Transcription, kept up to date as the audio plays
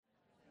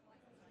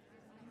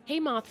Hey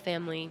Moth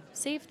family,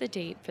 save the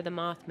date for the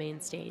Moth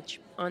main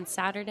stage on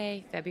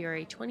Saturday,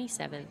 February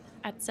 27th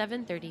at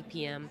 7:30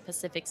 p.m.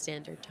 Pacific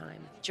Standard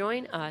Time.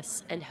 Join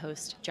us and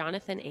host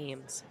Jonathan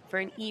Ames for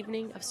an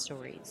evening of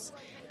stories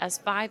as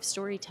 5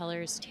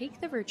 storytellers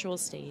take the virtual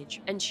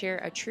stage and share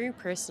a true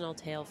personal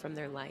tale from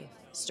their life.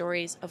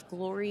 Stories of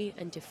glory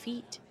and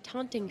defeat,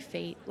 taunting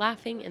fate,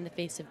 laughing in the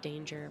face of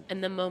danger,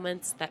 and the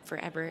moments that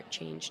forever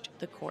changed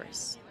the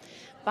course.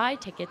 Buy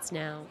tickets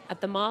now at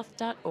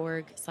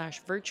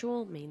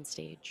themoth.org/virtual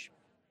mainstage.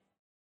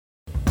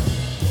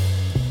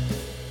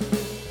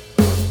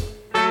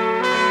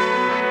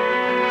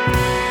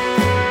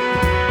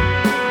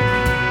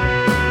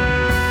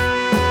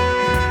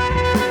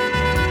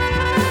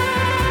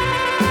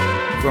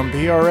 From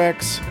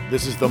PRX,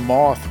 this is the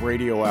Moth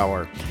Radio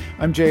Hour.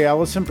 I'm Jay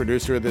Allison,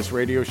 producer of this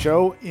radio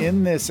show.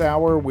 In this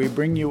hour, we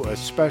bring you a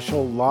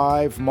special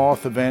live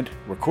Moth event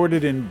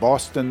recorded in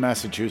Boston,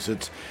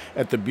 Massachusetts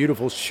at the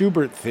beautiful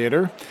Shubert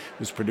Theatre. It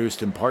was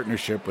produced in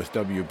partnership with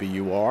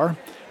WBUR.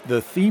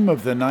 The theme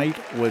of the night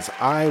was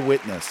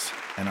Eyewitness,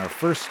 and our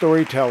first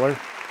storyteller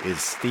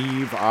is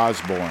Steve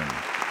Osborne.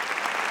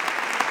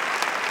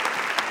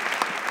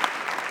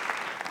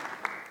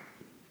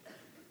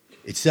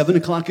 It's 7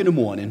 o'clock in the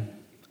morning.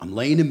 I'm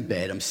laying in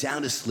bed. I'm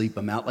sound asleep.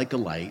 I'm out like a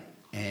light.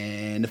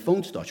 And the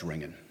phone starts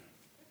ringing.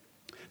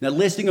 Now, the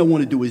last thing I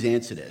want to do is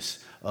answer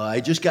this. I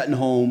had just gotten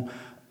home.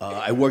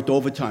 I worked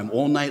overtime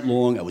all night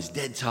long. I was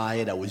dead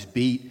tired. I was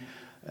beat.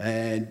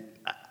 And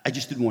I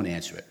just didn't want to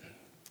answer it.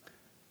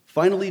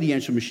 Finally, the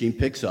answering machine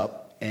picks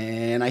up,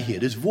 and I hear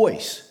this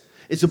voice.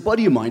 It's a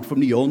buddy of mine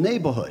from the old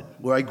neighborhood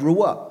where I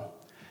grew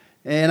up.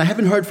 And I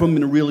haven't heard from him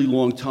in a really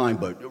long time,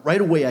 but right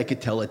away I could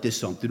tell that there's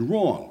something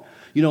wrong.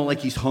 You know,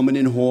 like he's humming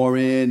and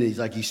hawing,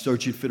 and he's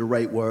searching for the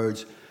right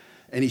words.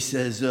 And he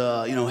says,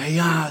 hey,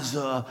 Oz,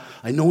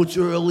 I know it's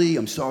early.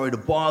 I'm sorry to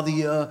bother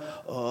you,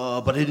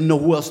 but I didn't know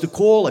who else to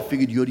call. I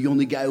figured you're the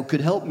only guy who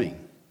could help me.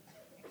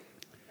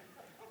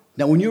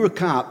 Now, when you're a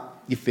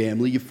cop, your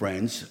family, your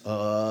friends,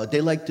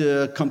 they like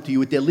to come to you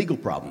with their legal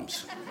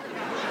problems.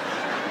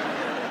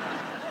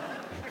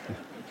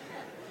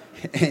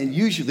 And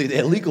usually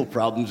their legal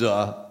problems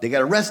are they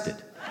got arrested.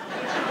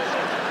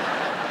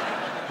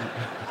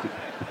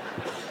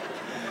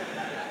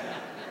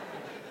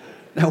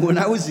 Now, when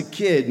I was a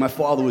kid, my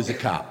father was a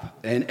cop,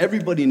 and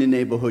everybody in the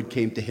neighborhood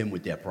came to him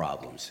with their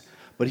problems.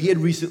 But he had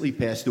recently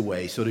passed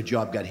away, so the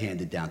job got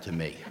handed down to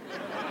me.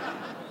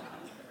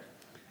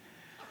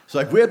 So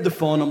I grabbed the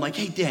phone. I'm like,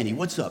 hey, Danny,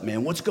 what's up,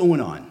 man? What's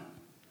going on?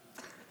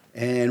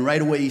 And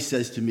right away he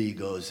says to me, he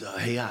goes,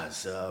 hey,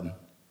 Oz,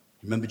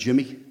 remember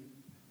Jimmy?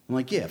 I'm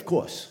like, yeah, of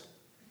course.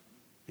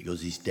 He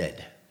goes, he's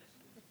dead.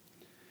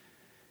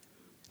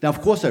 Now,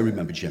 of course I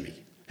remember Jimmy.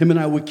 Him and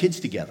I were kids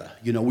together.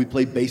 You know, we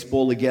played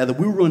baseball together.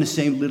 We were on the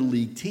same Little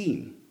League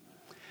team.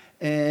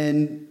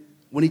 And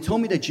when he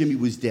told me that Jimmy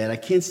was dead, I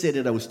can't say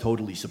that I was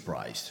totally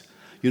surprised.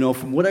 You know,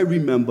 from what I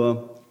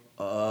remember,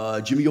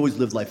 Jimmy always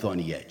lived life on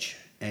the edge.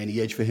 And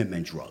the edge for him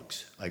meant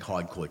drugs, like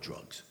hardcore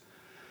drugs.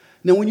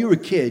 Now, when you're a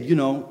kid, you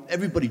know,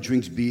 everybody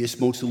drinks beer,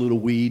 smokes a little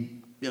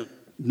weed. You know,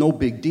 no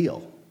big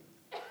deal.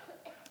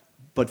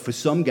 But for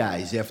some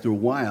guys, after a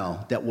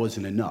while, that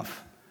wasn't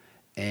enough.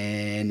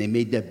 And they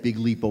made that big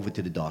leap over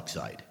to the dark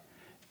side.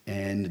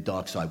 And the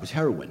dark side was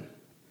heroin.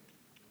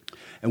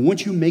 And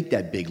once you make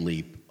that big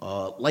leap,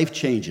 life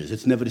changes.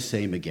 It's never the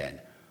same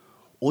again.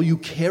 All you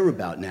care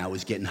about now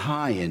is getting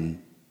high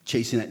and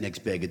chasing that next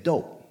bag of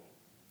dope.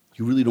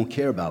 You really don't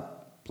care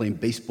about playing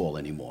baseball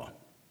anymore.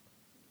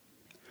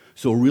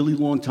 So a really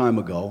long time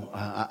ago,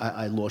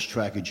 I lost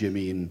track of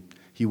Jimmy, and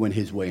he went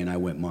his way and I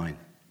went mine.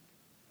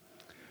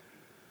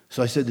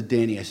 So I said to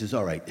Danny, I says,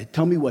 all right,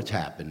 tell me what's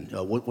happened.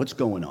 What's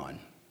going on?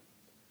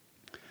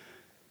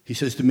 He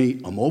says to me,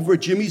 I'm over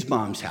at Jimmy's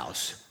mom's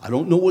house. I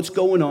don't know what's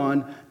going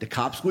on. The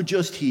cops were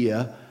just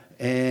here,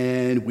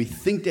 and we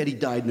think that he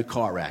died in a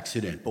car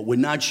accident, but we're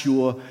not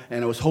sure,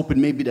 and I was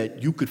hoping maybe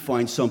that you could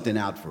find something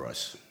out for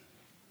us.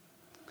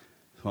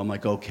 So I'm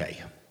like,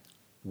 okay,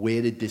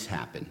 where did this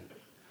happen?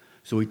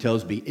 So he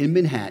tells me, in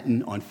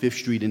Manhattan on 5th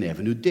Street and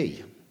Avenue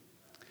D.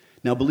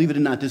 Now, believe it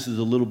or not, this is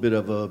a little bit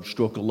of a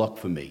stroke of luck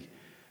for me.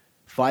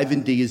 5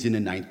 and D is in the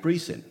 9th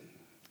precinct.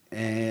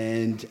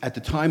 And at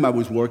the time, I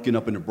was working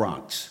up in the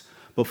Bronx.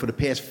 But for the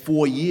past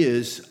 4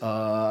 years,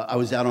 I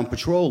was out on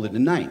patrol in the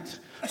 9th.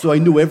 So I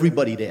knew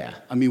everybody there.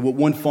 I mean, with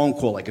one phone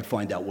call, I could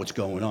find out what's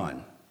going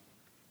on.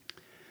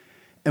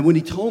 And when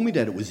he told me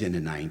that it was in the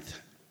 9th,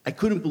 I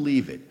couldn't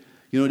believe it.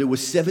 You know, there were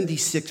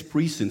 76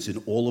 precincts in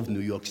all of New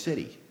York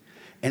City.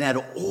 And out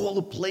of all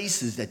the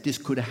places that this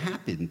could have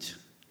happened,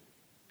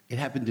 it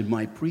happened in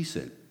my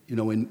precinct, you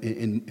know,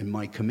 in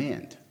my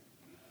command.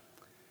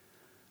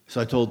 So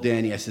I told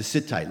Danny, I said,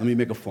 sit tight. Let me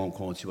make a phone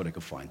call and see what I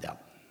can find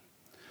out.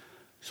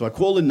 So I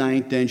called the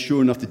 9th, and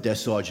sure enough, the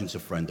desk sergeant's a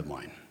friend of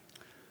mine.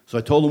 So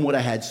I told him what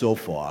I had so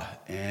far,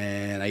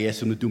 and I asked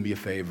him to do me a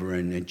favor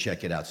and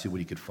check it out, see what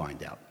he could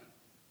find out.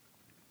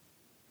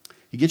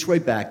 He gets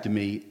right back to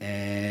me,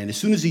 and as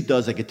soon as he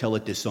does, I could tell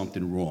that there's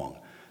something wrong.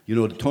 You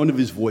know, the tone of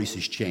his voice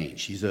has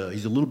changed. He's a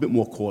little bit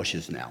more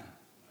cautious now.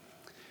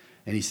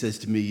 And he says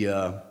to me,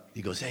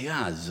 he goes, "Hey,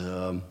 Oz,"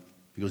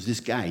 he goes, "this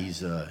guy,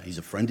 he's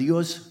a friend of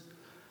yours?"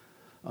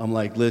 I'm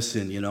like,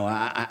 "Listen,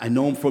 I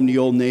know him from the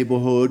old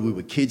neighborhood. We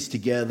were kids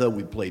together.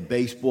 We played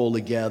baseball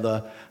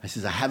together." I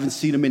says, "I haven't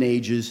seen him in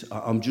ages.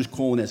 I'm just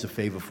calling as a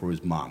favor for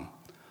his mom."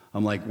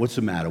 I'm like, "What's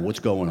the matter? What's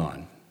going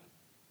on?"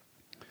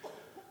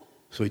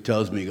 So he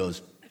tells me, he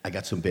goes, "I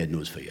got some bad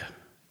news for you.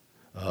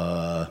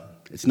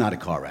 It's not a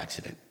car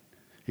accident."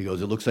 He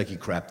goes, "It looks like he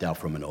crapped out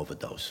from an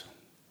overdose."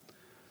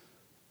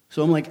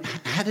 So I'm like,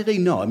 "How did they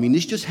know? I mean,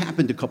 this just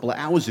happened a couple of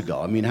hours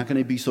ago. I mean, how can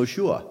they be so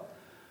sure?"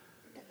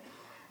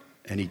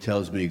 And he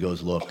tells me, he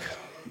goes, "Look,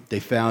 they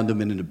found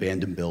him in an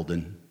abandoned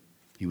building.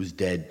 He was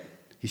dead.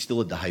 He still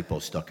had the hypo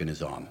stuck in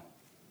his arm."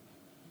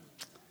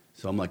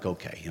 So I'm like,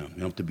 "Okay, you don't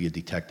have to be a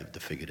detective to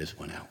figure this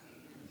one out."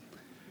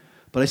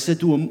 But I said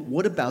to him,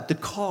 "What about the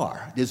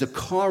car? There's a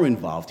car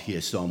involved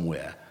here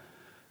somewhere."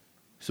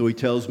 So he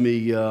tells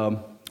me,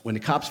 when the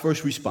cops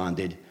first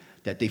responded,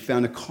 that they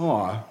found a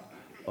car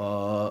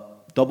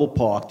double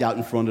parked out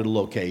in front of the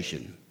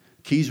location.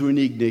 Keys were in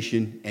the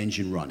ignition,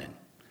 engine running.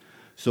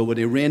 So when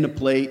they ran the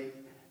plate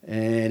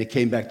and it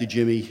came back to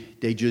Jimmy,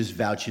 they just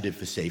vouched it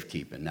for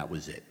safekeeping. That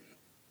was it.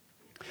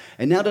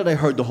 And now that I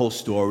heard the whole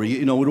story,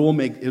 it all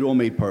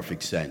made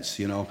perfect sense,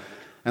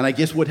 And I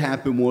guess what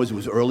happened was, it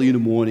was early in the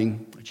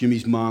morning.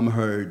 Jimmy's mom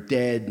heard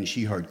dead, and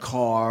she heard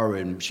car,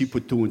 and she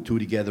put two and two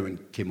together and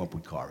came up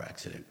with car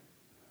accident.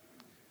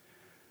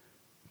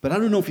 But I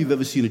don't know if you've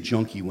ever seen a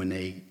junkie when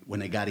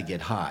they got to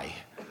get high.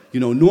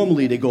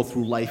 Normally they go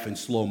through life in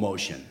slow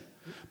motion,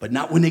 but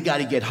not when they got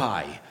to get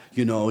high.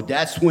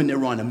 That's when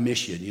they're on a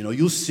mission.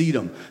 You'll see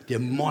them. They're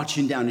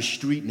marching down the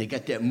street, and they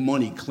got that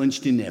money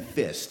clenched in their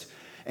fist.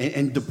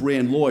 And the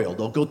brand loyal.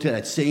 They'll go to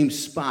that same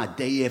spot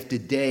day after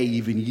day,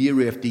 even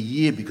year after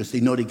year, because they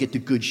know they get the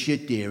good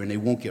shit there and they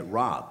won't get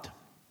robbed.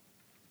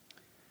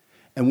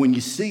 And when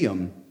you see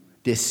them,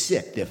 they're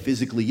sick. They're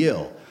physically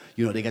ill.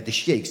 They got the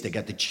shakes. They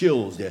got the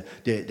chills.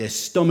 Their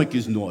stomach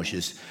is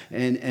nauseous.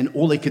 And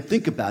all they could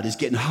think about is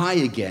getting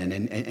high again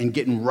and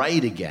getting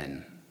right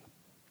again.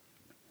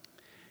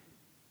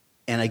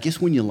 And I guess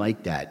when you're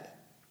like that,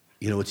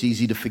 it's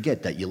easy to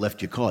forget that you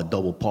left your car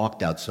double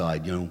parked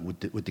outside,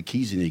 with the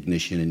keys in the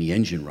ignition and the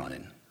engine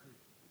running.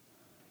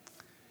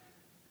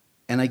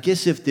 And I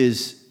guess if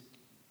there's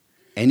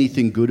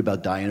anything good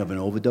about dying of an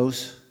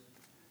overdose,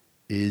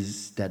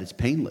 is that it's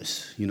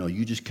painless.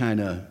 You just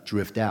kind of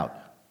drift out.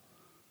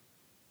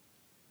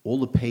 All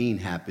the pain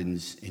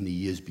happens in the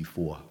years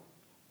before.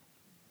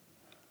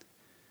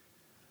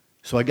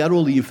 So I got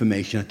all the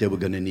information that they were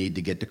going to need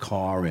to get the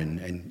car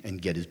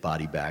and get his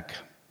body back.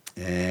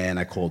 And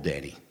I called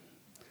Danny.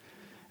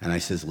 And I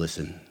says,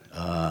 "Listen,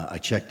 I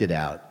checked it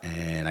out,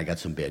 and I got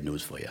some bad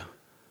news for you.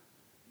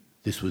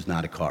 This was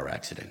not a car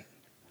accident.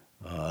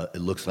 It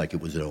looks like it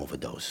was an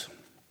overdose."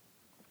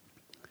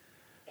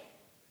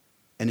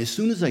 And as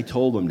soon as I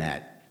told him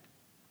that,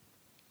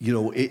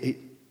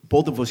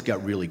 both of us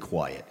got really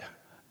quiet.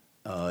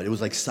 It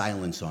was like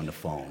silence on the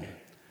phone.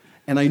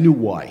 And I knew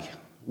why.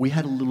 We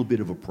had a little bit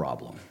of a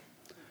problem.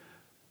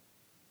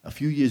 A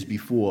few years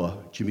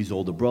before, Jimmy's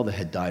older brother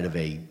had died of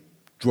a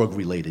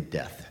drug-related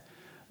death.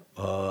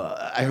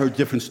 I heard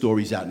different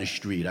stories out in the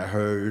street. I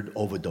heard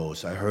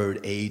overdose. I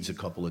heard AIDS a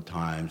couple of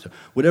times.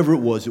 Whatever it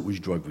was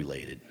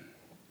drug-related.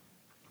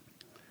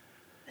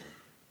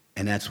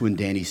 And that's when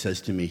Danny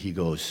says to me, he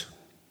goes,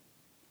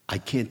 "I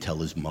can't tell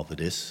his mother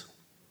this."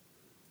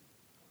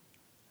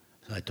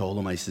 So I told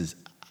him, I says,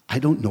 "I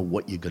don't know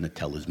what you're going to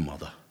tell his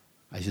mother."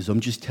 I says, "I'm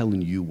just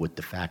telling you what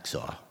the facts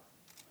are."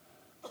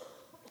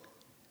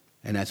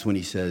 And that's when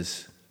he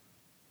says,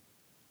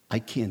 "I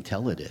can't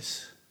tell her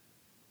this.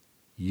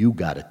 You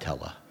got to tell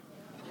her."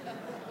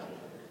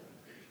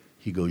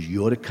 He goes,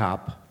 "You're the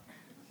cop.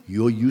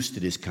 You're used to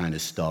this kind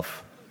of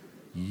stuff.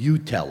 You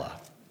tell her."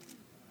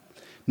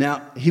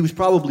 Now, he was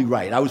probably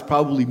right. I was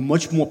probably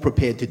much more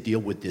prepared to deal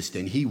with this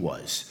than he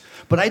was.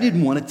 But I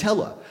didn't want to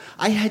tell her.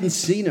 I hadn't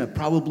seen her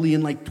probably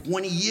in like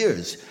 20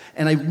 years.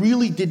 And I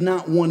really did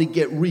not want to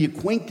get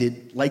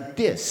reacquainted like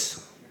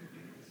this.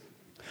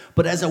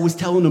 But as I was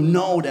telling him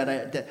no, that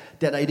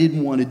I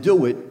didn't want to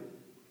do it,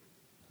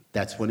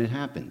 that's when it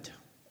happened.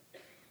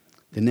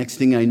 The next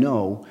thing I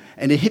know,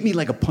 and it hit me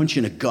like a punch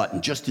in the gut,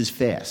 and just as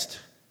fast.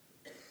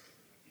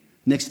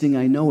 Next thing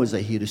I know is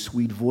I hear the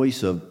sweet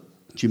voice of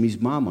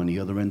Jimmy's mom on the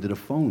other end of the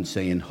phone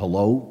saying,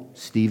 "Hello,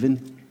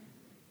 Stephen?"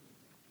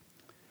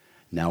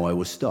 Now I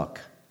was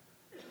stuck.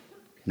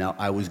 Now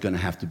I was going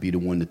to have to be the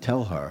one to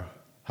tell her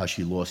how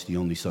she lost the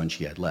only son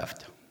she had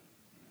left.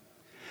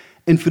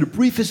 And for the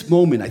briefest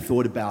moment, I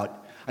thought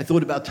about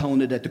telling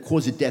her that the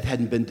cause of death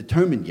hadn't been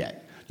determined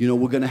yet.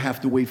 We're going to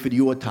have to wait for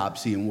the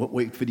autopsy and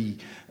wait for the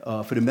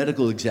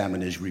medical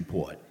examiner's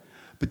report.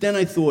 But then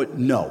I thought,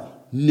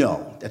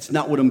 no, that's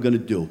not what I'm going to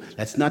do.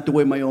 That's not the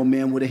way my old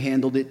man would have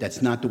handled it.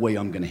 That's not the way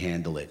I'm going to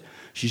handle it.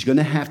 She's going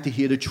to have to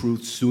hear the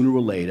truth sooner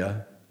or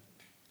later,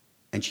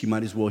 and she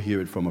might as well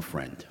hear it from a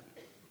friend.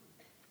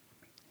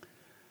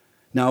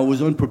 Now, I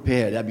was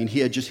unprepared. I mean, he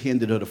had just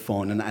handed her the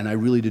phone, and I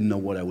really didn't know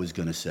what I was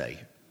going to say.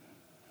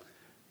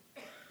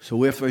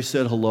 So after I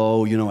said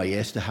hello, I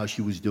asked her how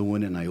she was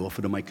doing, and I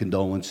offered her my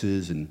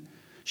condolences, and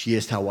she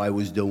asked how I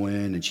was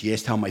doing, and she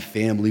asked how my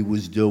family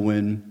was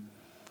doing.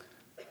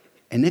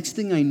 And next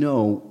thing I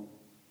know,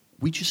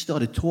 we just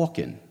started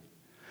talking.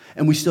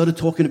 And we started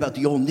talking about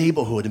the old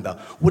neighborhood, about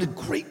what a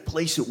great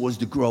place it was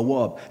to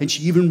grow up. And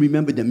she even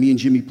remembered that me and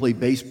Jimmy played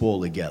baseball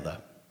together.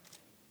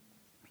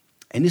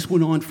 And this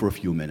went on for a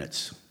few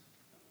minutes.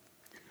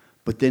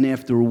 But then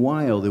after a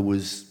while, there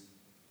was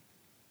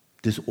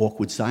this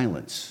awkward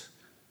silence.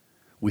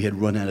 We had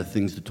run out of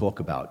things to talk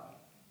about.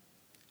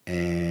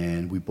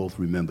 And we both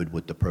remembered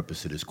what the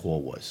purpose of this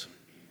call was.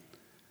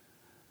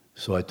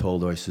 So I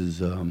told her, I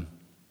says,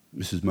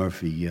 Mrs.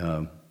 Murphy,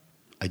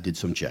 I did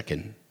some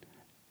checking,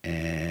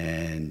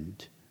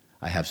 and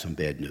I have some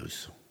bad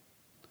news.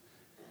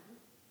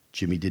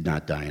 Jimmy did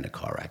not die in a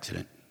car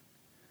accident.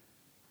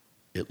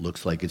 It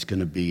looks like it's going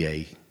to be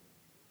a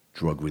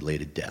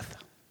drug-related death.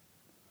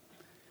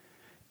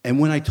 And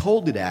when I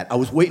told her that, I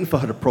was waiting for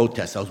her to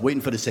protest. I was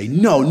waiting for her to say,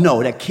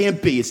 no, that can't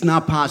be. It's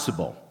not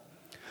possible.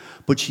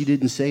 But she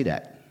didn't say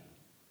that.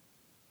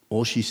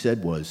 All she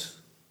said was,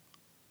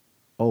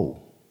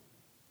 oh,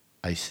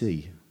 I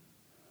see.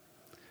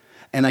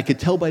 And I could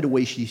tell by the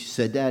way she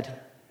said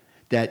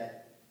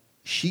that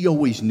she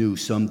always knew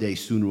someday,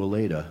 sooner or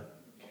later,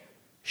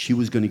 she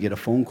was going to get a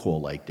phone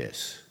call like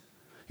this.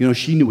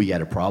 She knew he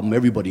had a problem.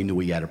 Everybody knew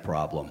he had a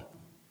problem.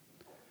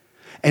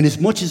 And as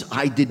much as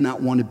I did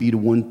not want to be the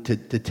one to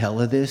tell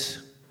her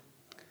this,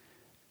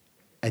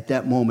 at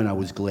that moment I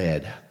was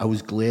glad. I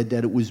was glad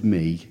that it was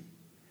me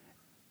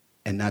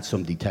and not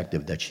some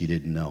detective that she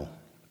didn't know.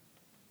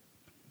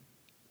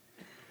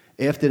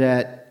 After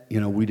that,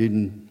 we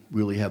didn't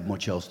really have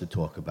much else to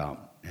talk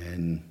about,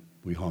 and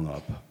we hung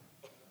up.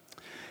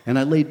 And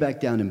I laid back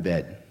down in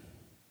bed.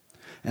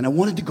 And I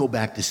wanted to go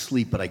back to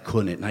sleep, but I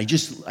couldn't. And I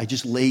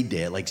just laid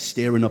there, like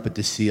staring up at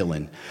the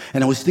ceiling.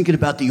 And I was thinking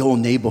about the old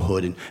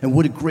neighborhood and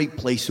what a great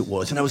place it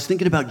was. And I was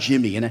thinking about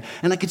Jimmy, and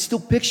I could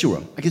still picture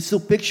him. I could still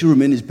picture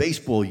him in his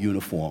baseball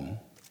uniform.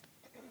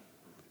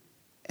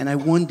 And I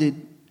wondered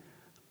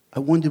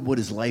what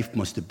his life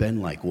must have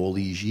been like all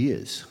these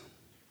years.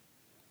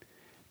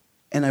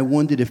 And I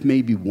wondered if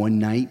maybe one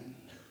night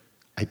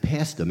I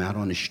passed him out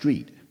on the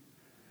street.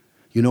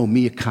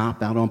 Me, a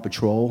cop out on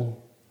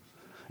patrol,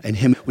 and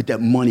him with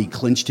that money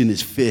clenched in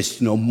his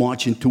fist,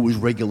 marching to his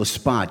regular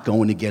spot,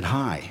 going to get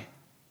high.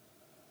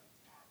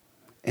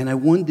 And I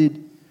wondered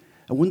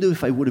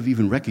if I would have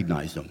even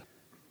recognized him.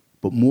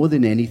 But more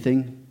than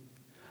anything,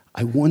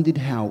 I wondered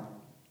how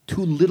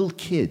two little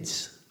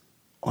kids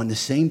on the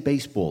same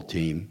baseball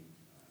team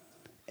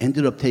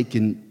ended up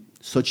taking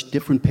such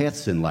different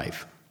paths in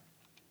life.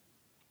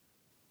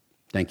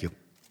 Thank you.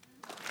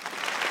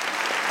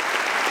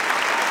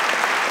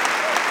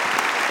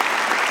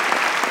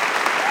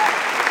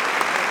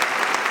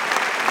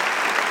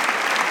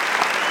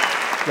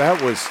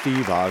 That was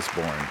Steve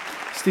Osborne.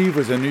 Steve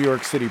was a New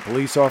York City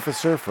police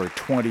officer for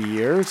 20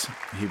 years.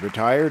 He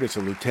retired as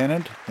a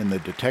lieutenant in the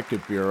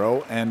Detective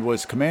Bureau and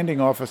was commanding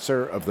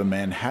officer of the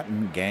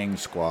Manhattan Gang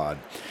Squad.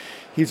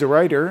 He's a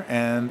writer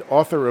and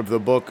author of the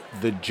book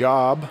The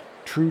Job,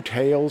 True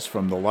Tales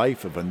from the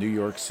Life of a New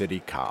York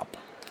City Cop.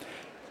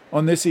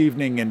 On this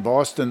evening in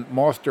Boston,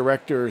 Moth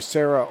director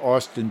Sarah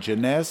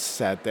Austin-Jeunesse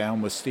sat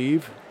down with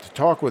Steve to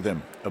talk with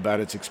him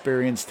about its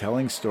experience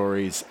telling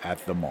stories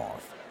at the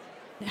Moth.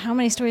 How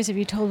many stories have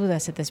you told with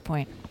us at this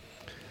point?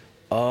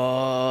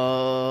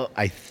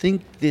 I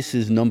think this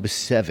is number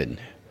 7.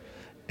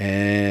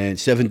 And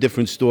 7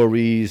 different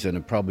stories, and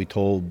I've probably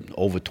told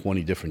over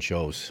 20 different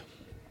shows.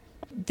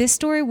 This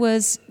story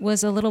was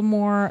a little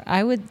more,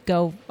 I would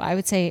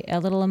say,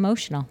 a little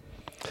emotional.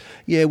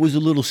 Yeah, it was a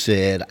little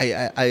sad.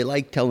 I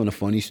like telling a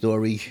funny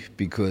story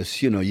because,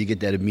 you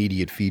get that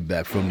immediate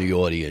feedback from the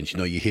audience.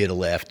 You hear the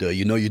laughter,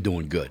 you're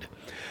doing good.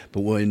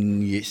 But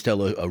when you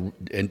tell a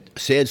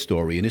sad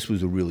story, and this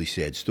was a really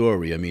sad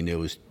story, there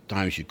was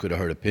times you could have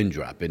heard a pin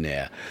drop in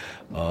there.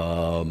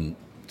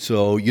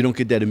 So you don't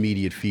get that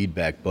immediate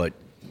feedback, but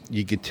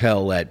you could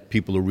tell that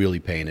people are really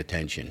paying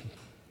attention.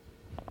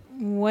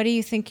 What do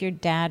you think your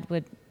dad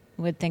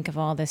would think of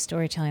all this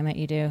storytelling that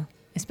you do,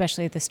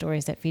 especially the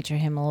stories that feature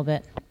him a little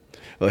bit?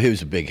 Well, he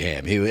was a big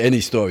ham.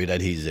 Any story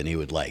that he's in, he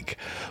would like.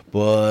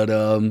 But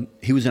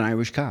he was an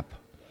Irish cop.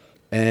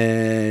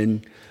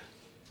 And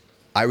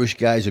Irish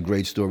guys are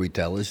great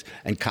storytellers,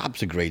 and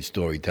cops are great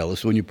storytellers.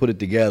 So when you put it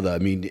together,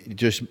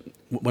 just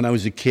when I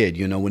was a kid,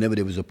 whenever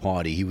there was a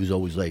party, he was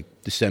always like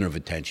the center of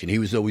attention. He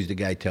was always the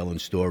guy telling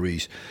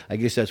stories. I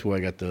guess that's where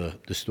I got the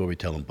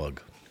storytelling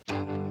bug.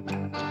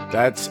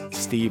 That's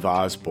Steve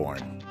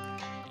Osborne.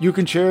 You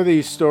can share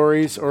these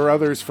stories or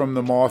others from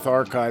the Moth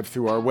archive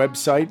through our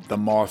website,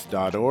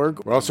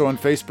 themoth.org. We're also on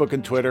Facebook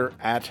and Twitter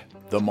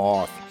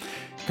 @TheMoth.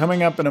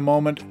 Coming up in a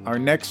moment, our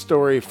next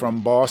story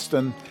from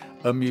Boston,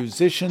 a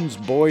musician's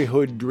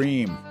boyhood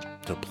dream,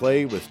 to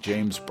play with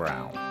James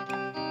Brown.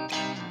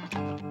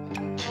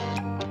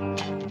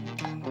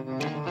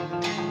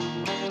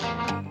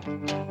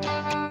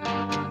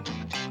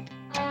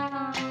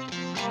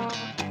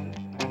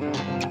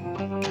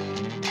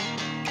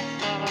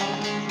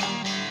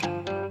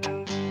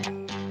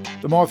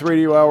 The Moth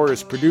Radio Hour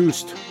is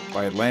produced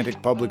by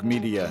Atlantic Public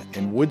Media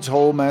in Woods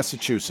Hole,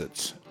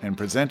 Massachusetts, and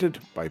presented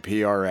by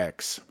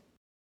PRX.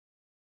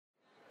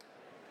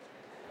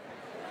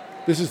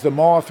 This is the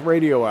Moth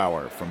Radio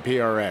Hour from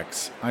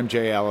PRX. I'm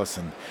Jay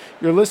Allison.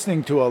 You're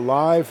listening to a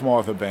live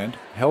Moth event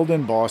held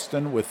in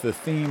Boston with the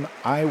theme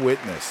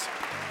Eyewitness.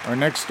 Our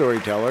next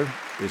storyteller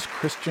is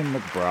Christian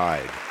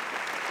McBride.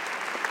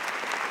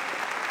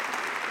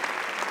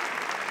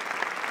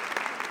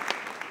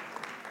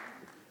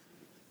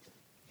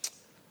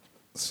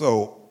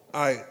 So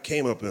I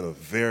came up in a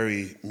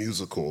very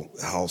musical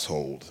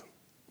household.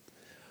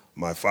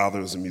 My father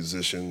is a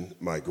musician.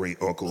 My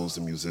great uncle is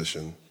a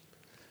musician.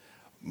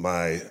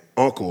 My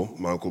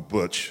uncle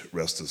Butch,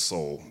 rest his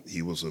soul,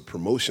 he was a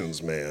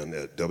promotions man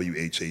at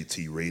WHAT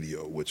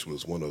Radio, which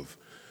was one of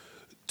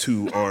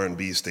two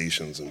R&B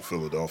stations in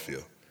Philadelphia.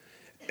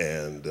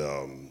 And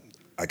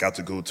I got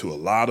to go to a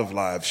lot of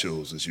live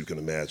shows, as you can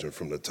imagine,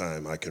 from the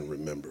time I can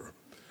remember.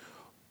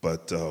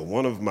 But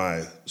one of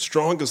my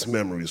strongest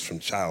memories from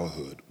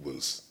childhood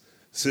was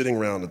sitting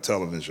around the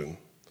television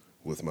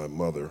with my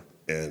mother,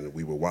 and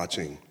we were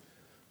watching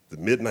the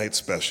midnight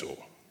special,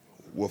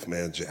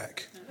 Wolfman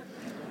Jack.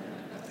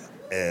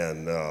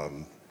 And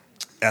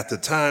at the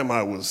time,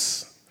 I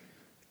was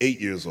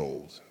 8 years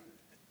old,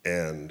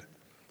 and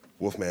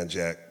Wolfman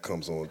Jack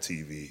comes on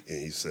TV,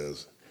 and he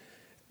says,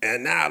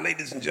 "And now,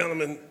 ladies and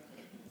gentlemen,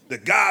 the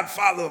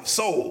godfather of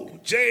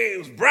soul,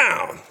 James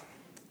Brown."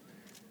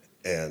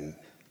 And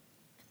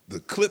the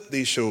clip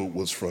they showed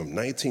was from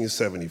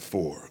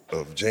 1974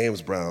 of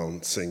James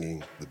Brown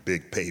singing The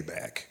Big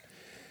Payback.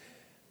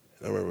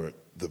 And I remember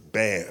the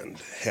band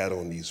had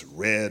on these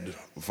red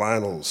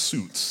vinyl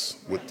suits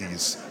with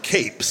these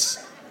capes,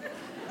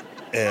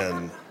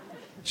 and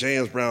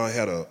James Brown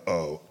had a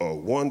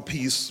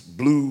one-piece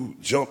blue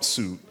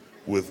jumpsuit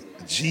with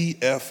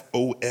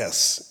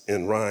GFOS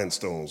in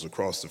rhinestones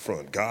across the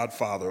front,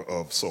 Godfather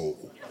of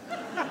Soul.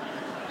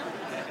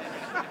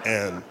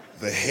 And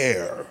the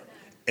hair,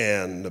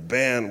 and the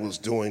band was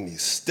doing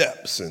these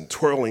steps and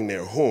twirling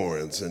their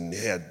horns, and they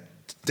had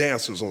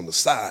dancers on the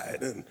side.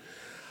 And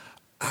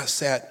I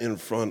sat in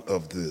front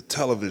of the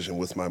television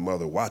with my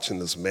mother watching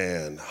this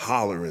man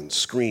holler and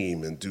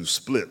scream and do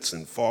splits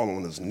and fall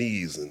on his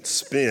knees and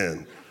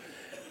spin.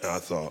 And I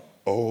thought,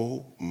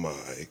 oh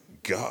my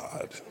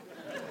God,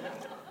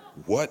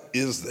 what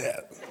is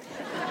that?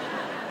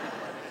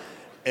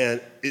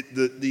 And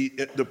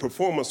the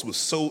performance was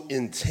so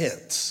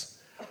intense.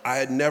 I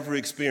had never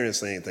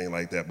experienced anything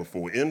like that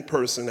before, in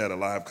person at a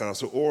live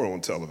concert or on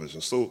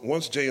television. So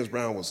once James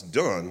Brown was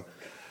done,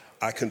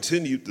 I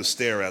continued to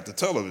stare at the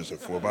television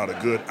for about a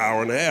good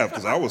hour and a half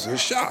because I was in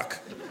shock.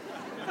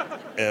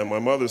 And my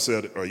mother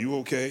said, "Are you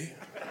okay?"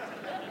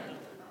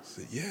 I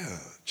said, "Yeah,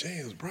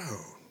 James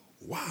Brown,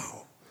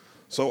 wow."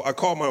 So I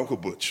called my Uncle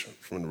Butch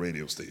from the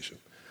radio station.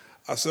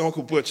 I said,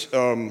 "Uncle Butch,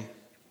 do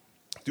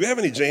you have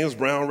any James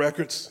Brown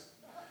records?"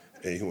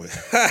 And he went,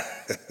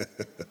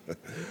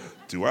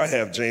 "Do I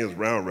have James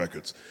Brown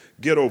records?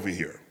 Get over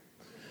here."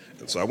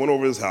 And so I went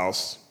over to his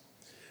house.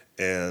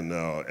 And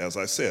as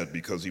I said,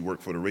 because he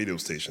worked for the radio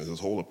station, his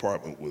whole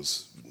apartment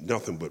was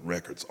nothing but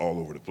records all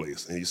over the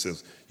place. And he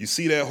says, "You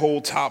see that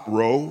whole top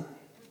row?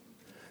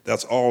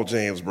 That's all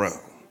James Brown.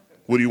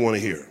 What do you want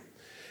to hear?"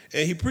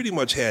 And he pretty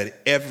much had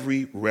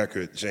every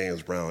record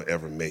James Brown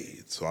ever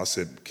made. So I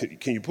said,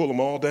 can you pull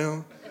them all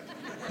down?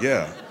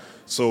 Yeah.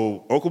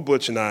 So Uncle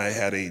Butch and I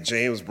had a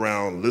James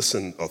Brown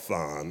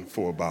listen-a-thon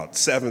for about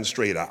 7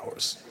 straight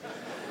hours.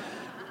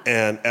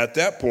 And at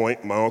that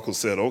point, my uncle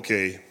said,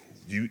 "Okay,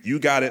 you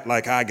got it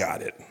like I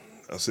got it."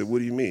 I said, "What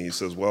do you mean?" He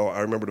says, "Well, I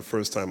remember the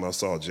first time I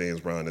saw James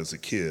Brown as a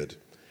kid.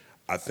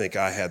 I think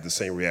I had the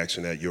same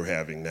reaction that you're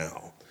having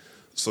now."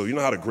 So you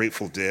know how the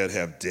Grateful Dead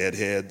have dead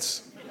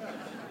heads?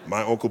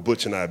 My Uncle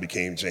Butch and I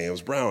became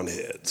James Brown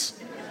heads.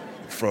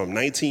 From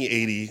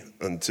 1980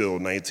 until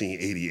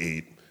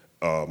 1988,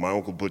 my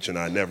Uncle Butch and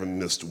I never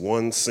missed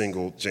one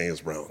single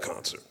James Brown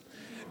concert.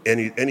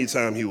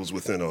 Anytime he was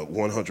within a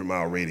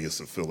 100-mile radius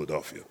of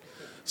Philadelphia.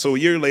 So a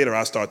year later,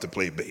 I start to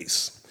play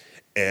bass.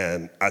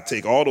 And I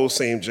take all those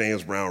same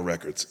James Brown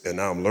records, and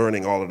now I'm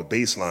learning all of the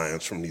bass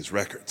lines from these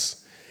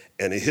records.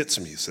 And it hits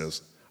me, he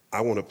says,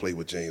 "I want to play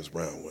with James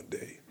Brown one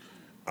day.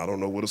 I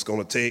don't know what it's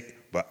going to take,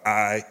 but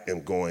I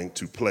am going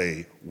to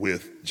play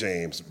with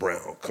James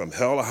Brown. Come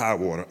hell or high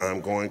water,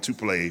 I'm going to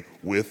play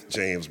with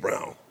James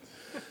Brown."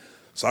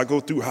 So I go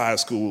through high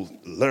school,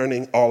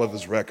 learning all of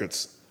his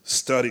records,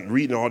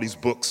 reading all these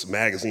books,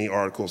 magazine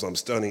articles. I'm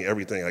studying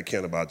everything I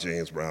can about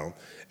James Brown.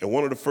 And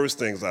one of the first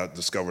things I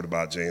discovered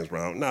about James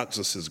Brown, not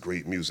just his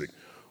great music,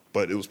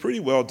 but it was pretty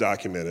well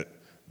documented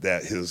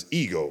that his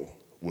ego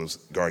was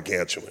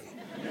gargantuan.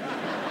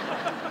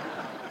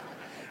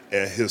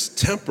 And his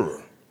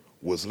temper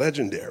was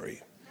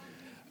legendary.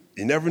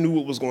 You never knew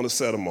what was going to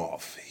set him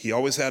off. He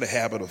always had a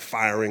habit of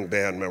firing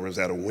band members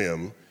at a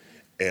whim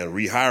and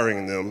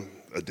rehiring them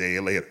a day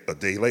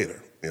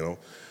later, you know.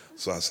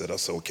 So I said,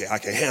 okay, I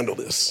can handle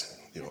this.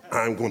 You know,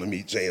 I'm going to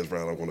meet James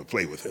Brown. I'm going to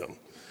play with him.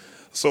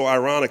 So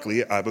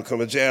ironically, I become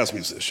a jazz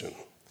musician.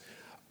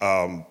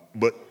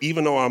 But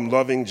even though I'm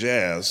loving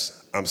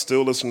jazz, I'm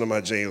still listening to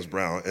my James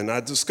Brown, and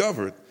I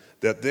discovered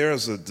that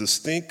there's a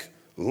distinct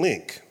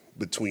link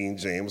between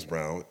James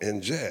Brown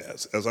and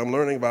jazz. As I'm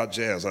learning about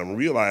jazz, I'm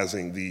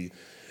realizing the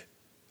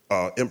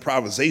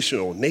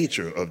improvisational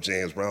nature of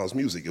James Brown's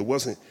music. It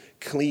wasn't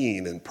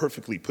clean and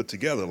perfectly put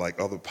together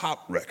like other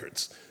pop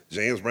records.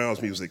 James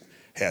Brown's music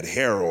had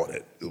hair on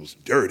it. It was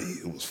dirty.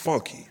 It was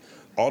funky.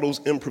 All those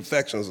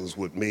imperfections is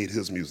what made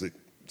his music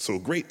so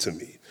great to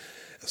me.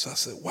 And so I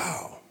said,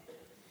 wow,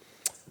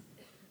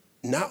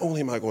 not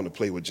only am I going to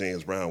play with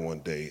James Brown one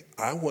day,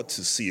 I want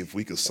to see if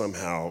we could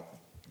somehow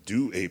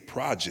do a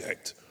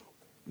project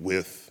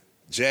with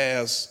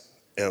jazz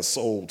and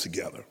soul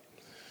together.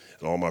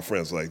 And all my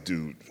friends were like,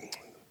 dude,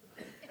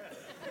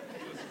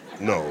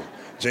 no,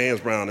 James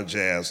Brown and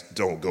jazz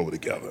don't go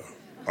together,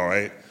 all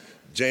right?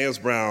 James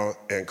Brown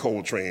and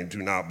Coltrane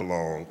do not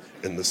belong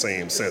in the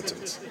same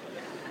sentence.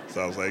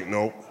 So I was like,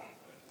 nope,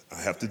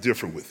 I have to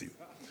differ with you.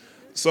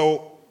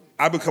 So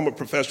I become a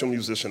professional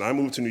musician. I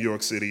moved to New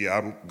York City.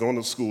 I'm going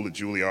to school at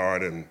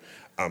Juilliard, and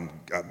I'm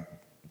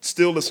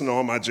still listening to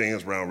all my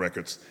James Brown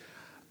records.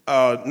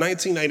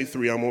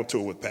 1993, I'm on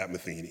tour with Pat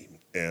Metheny,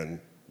 and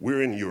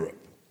we're in Europe.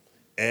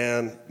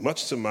 And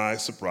much to my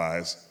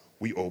surprise,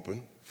 we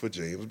open for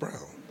James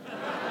Brown.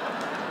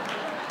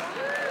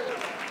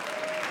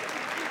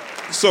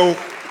 So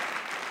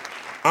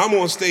I'm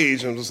on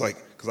stage, and I'm just like,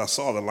 because I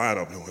saw the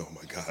lineup, and I went, oh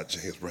my God,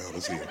 James Brown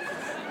is here.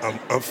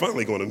 I'm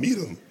finally going to meet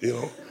him, you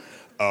know?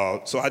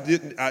 So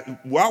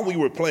while we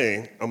were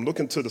playing, I'm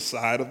looking to the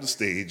side of the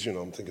stage, you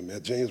know, I'm thinking,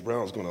 man, James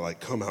Brown's going to like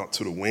come out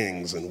to the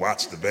wings and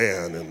watch the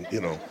band, and, you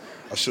know,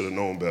 I should have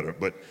known better.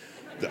 But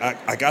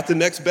I got the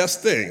next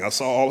best thing. I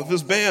saw all of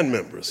his band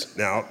members.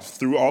 Now,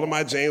 through all of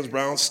my James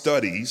Brown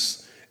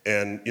studies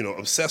and, you know,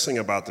 obsessing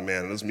about the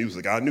man and his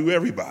music, I knew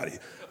everybody.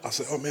 I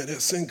said, oh man,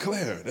 there's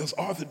Sinclair, there's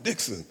Arthur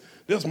Dixon,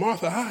 there's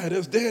Martha Hyde,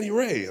 there's Danny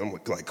Ray. I'm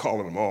like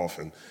calling them off,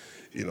 and,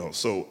 you know,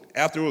 so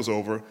after it was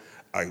over,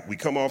 we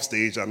come off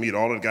stage, I meet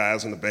all the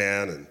guys in the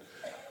band,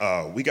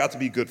 and we got to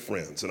be good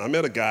friends. And I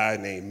met a guy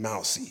named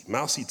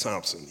Mousy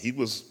Thompson. He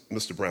was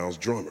Mr. Brown's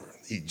drummer.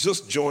 He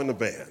just joined the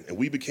band, and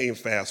we became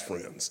fast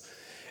friends.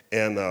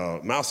 And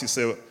Mousy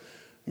said,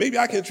 maybe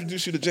I can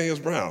introduce you to James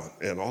Brown.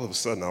 And all of a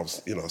sudden, I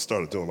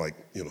started doing like,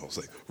 you know, I was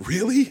like,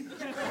 really?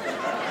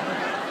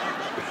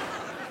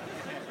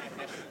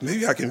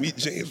 Maybe I can meet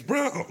James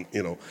Brown,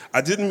 you know.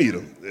 I didn't meet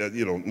him.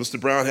 You know, Mr.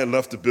 Brown had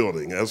left the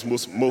building. As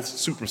most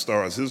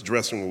superstars, his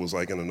dressing room was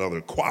like in another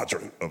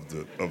quadrant of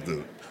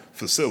the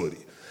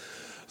facility.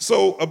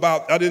 So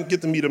I didn't get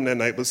to meet him that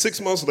night, but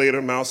 6 months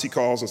later, Mousy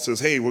calls and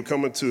says, hey, we're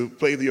coming to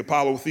play the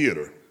Apollo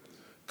Theater.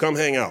 Come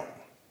hang out.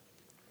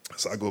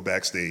 So I go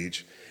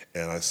backstage,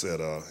 and I said,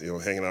 you know,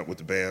 hanging out with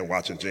the band,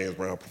 watching James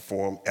Brown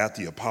perform at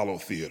the Apollo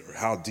Theater.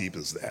 How deep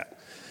is that?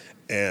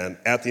 And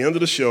at the end of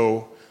the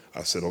show,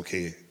 I said,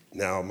 okay,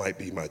 now might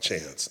be my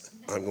chance.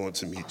 I'm going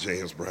to meet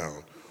James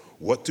Brown.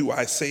 What do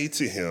I say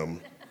to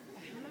him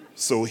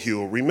so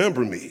he'll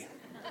remember me?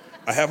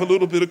 I have a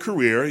little bit of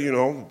career, you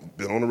know,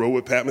 been on the road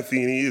with Pat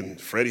Metheny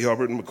and Freddie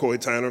Hubbard and McCoy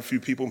Tyner, a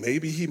few people.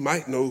 Maybe he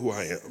might know who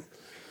I am,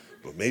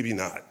 but maybe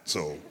not.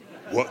 So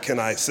what can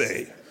I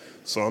say?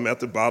 So I'm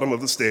at the bottom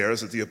of the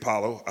stairs at the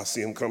Apollo. I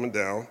see him coming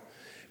down,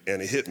 and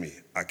it hit me.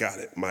 I got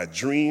it. My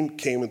dream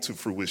came into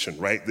fruition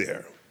right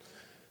there.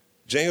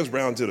 James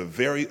Brown did a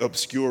very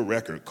obscure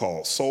record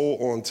called Soul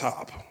on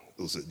Top.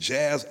 It was a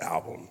jazz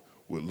album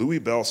with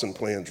Louis Bellson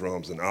playing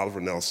drums and Oliver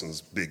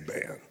Nelson's big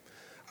band.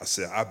 I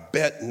said, I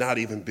bet not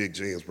even big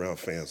James Brown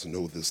fans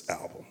know this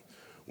album.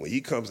 When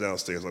he comes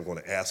downstairs, I'm going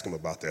to ask him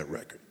about that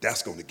record.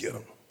 That's going to get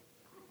him.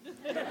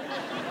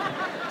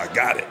 I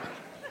got it.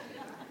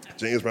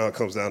 James Brown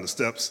comes down the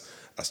steps.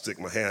 I stick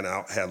my hand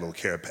out, had a little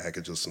care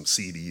package of some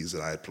CDs that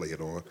I had played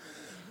on.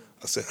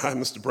 I said, hi,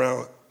 Mr.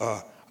 Brown.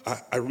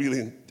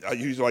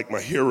 You're like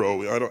my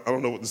hero. I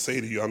don't know what to say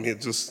to you. I mean,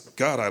 just,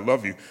 God, I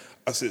love you.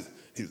 I said,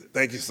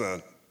 thank you,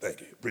 son.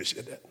 Thank you.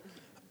 Appreciate that.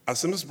 I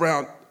said, Mr.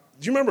 Brown,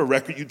 do you remember a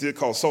record you did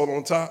called Soul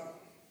on Top?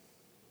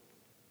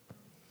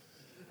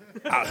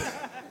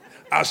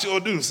 I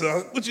sure do,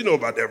 son. What you know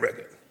about that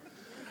record?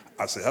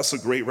 I said, that's a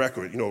great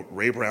record. You know,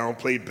 Ray Brown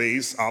played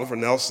bass, Oliver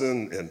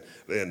Nelson,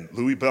 and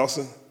Louis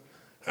Bellson.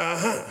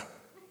 Uh-huh.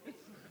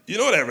 You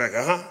know that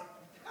record, huh?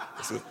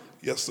 I said,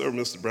 yes, sir,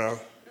 Mr. Brown.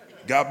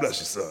 God bless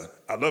you, son.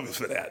 I love you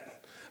for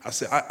that. I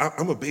said,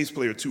 I'm a bass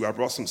player, too. I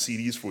brought some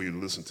CDs for you to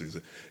listen to. He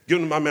said, give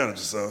them to my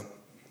manager, son.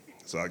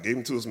 So I gave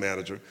them to his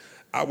manager.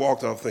 I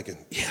walked off thinking,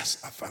 yes,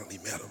 I finally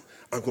met him.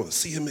 I'm going to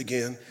see him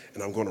again,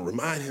 and I'm going to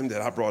remind him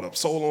that I brought up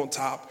Soul on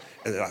Top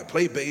and that I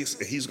play bass,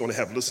 and he's going to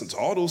have listened to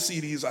all those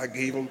CDs I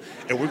gave him,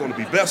 and we're going to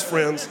be best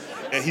friends,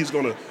 and he's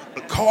going to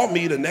call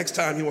me the next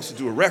time he wants to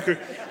do a record,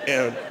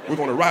 and we're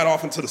going to ride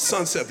off into the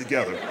sunset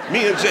together.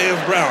 Me and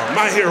James Brown,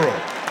 my hero.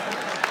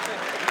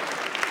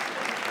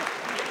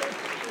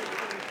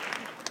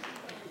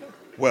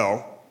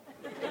 Well,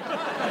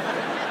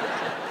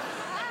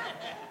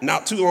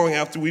 not too long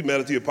after we met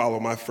at the Apollo,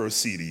 my first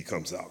CD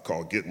comes out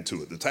called Getting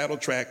To It. The title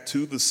track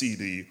to the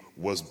CD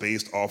was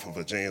based off of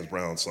a James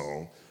Brown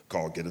song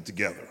called Get It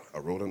Together. I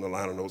wrote in the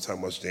liner notes how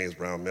much James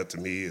Brown meant to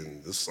me,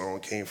 and this song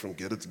came from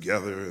Get It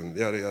Together, and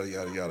yada, yada,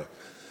 yada, yada.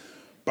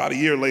 About a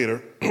year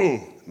later,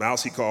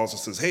 Mousy calls and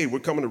says, hey, we're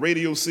coming to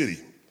Radio City.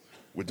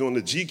 We're doing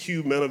the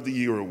GQ Men of the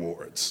Year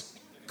Awards.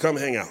 Come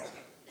hang out.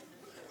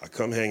 I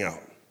come hang out.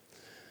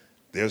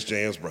 There's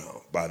James Brown.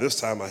 By this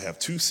time, I have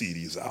 2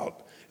 CDs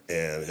out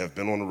and have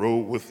been on the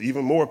road with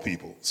even more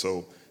people.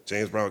 So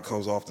James Brown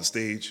comes off the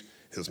stage.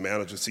 His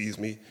manager sees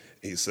me.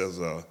 He says,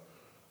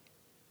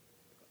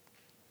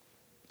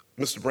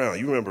 Mr. Brown,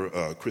 you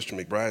remember Christian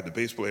McBride, the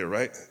bass player,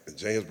 right? And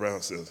James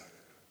Brown says,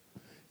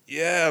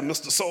 yeah,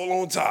 Mr. Soul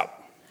on Top.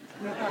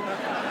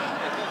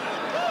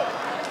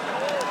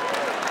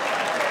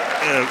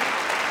 And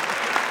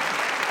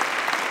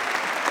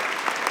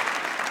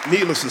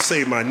needless to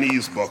say, my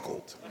knees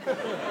buckled.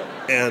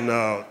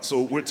 And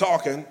so we're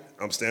talking.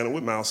 I'm standing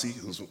with Mousy,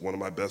 who's one of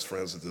my best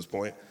friends at this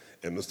point.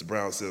 And Mr.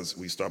 Brown says,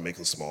 we start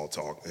making small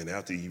talk. And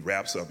after he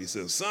wraps up, he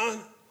says,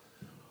 son,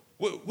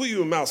 what are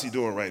you and Mousy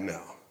doing right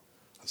now?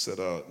 I said,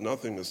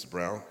 nothing, Mr.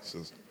 Brown. He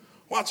says,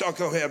 why don't y'all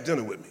come have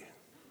dinner with me?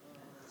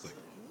 I was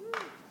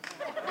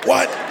like,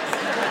 what?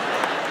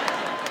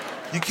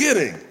 You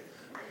kidding?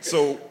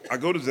 So I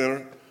go to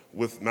dinner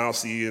with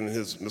Mousy and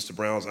his Mr.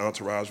 Brown's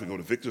entourage. We go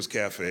to Victor's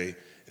Cafe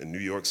in New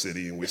York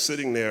City, and we're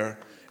sitting there,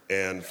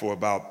 and for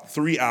about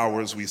 3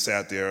 hours we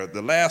sat there.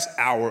 The last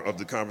hour of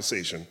the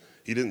conversation,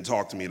 he didn't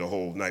talk to me the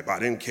whole night, but I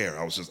didn't care.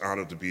 I was just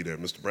honored to be there.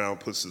 Mr. Brown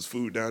puts his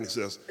food down. He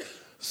says,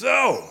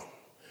 so,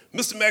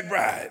 Mr.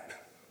 McBride.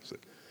 I said,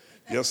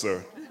 yes,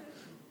 sir.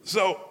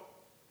 So,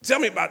 tell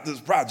me about this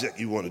project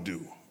you want to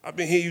do. I've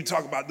been hearing you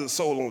talk about this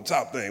Soul on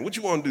Top thing. What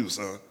you want to do,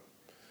 son?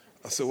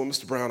 I said, well,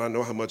 Mr. Brown, I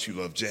know how much you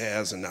love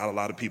jazz, and not a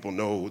lot of people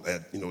know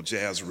that,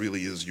 jazz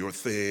really is your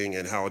thing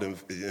and how it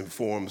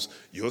informs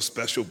your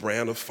special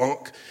brand of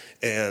funk,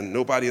 and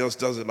nobody else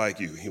does it like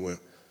you. He went,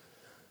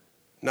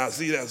 now,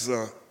 see, that's,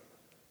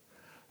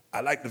 I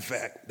like the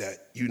fact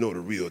that you know the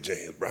real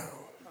James Brown.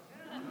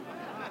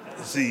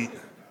 See,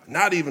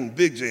 not even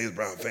big James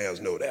Brown fans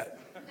know that.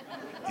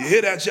 You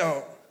hear that,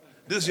 y'all?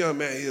 This young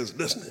man here is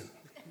listening.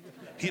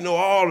 He know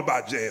all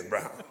about James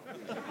Brown.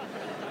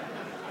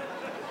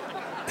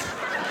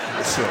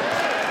 So,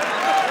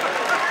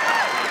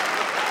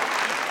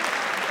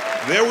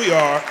 there we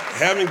are,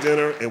 having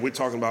dinner, and we're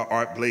talking about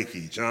Art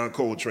Blakey, John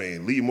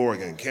Coltrane, Lee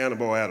Morgan,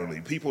 Cannonball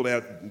Adderley, people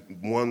that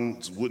one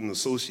wouldn't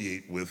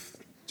associate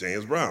with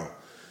James Brown.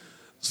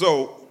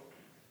 So,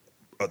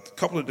 a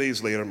couple of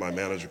days later, my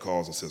manager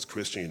calls and says,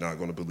 Christian, you're not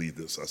going to believe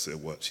this. I said,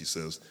 what? She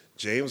says,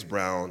 James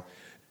Brown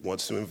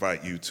wants to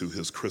invite you to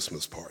his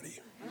Christmas party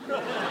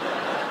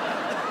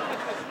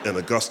in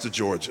Augusta,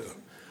 Georgia.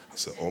 I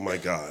said, oh my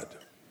God.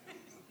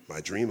 My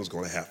dream was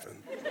going to happen.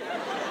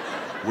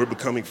 We're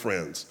becoming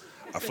friends.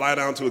 I fly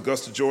down to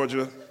Augusta,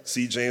 Georgia,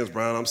 see James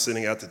Brown. I'm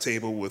sitting at the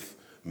table with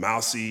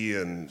Mousy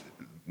and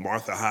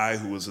Martha High,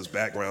 who was his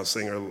background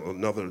singer,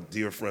 another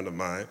dear friend of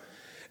mine.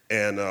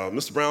 And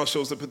Mr. Brown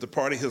shows up at the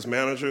party. His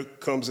manager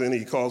comes in,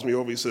 he calls me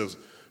over, he says,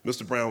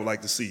 Mr. Brown would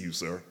like to see you,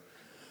 sir.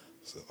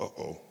 I said,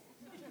 uh-oh.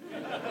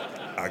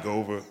 I go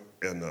over,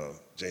 and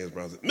James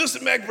Brown says,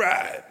 Mr.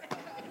 McBride,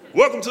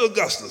 welcome to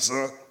Augusta,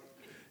 son.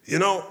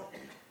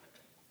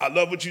 I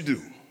love what you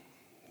do.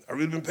 I've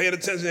really been paying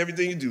attention to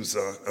everything you do,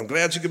 son. I'm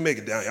glad you can make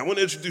it down here. I want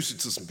to introduce you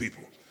to some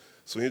people.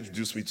 So he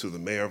introduced me to the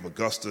mayor of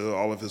Augusta,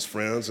 all of his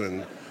friends,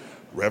 and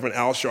Reverend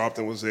Al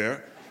Sharpton was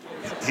there.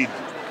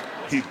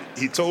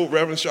 He told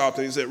Reverend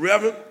Sharpton, he said,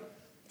 Reverend,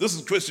 this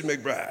is Christian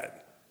McBride.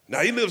 Now,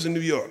 he lives in New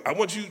York. I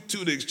want you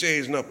two to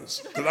exchange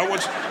numbers, because I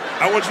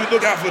want you to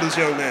look out for this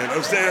young man,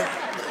 understand?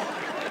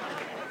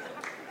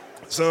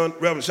 Son,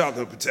 Reverend Sharpton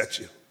will protect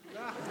you.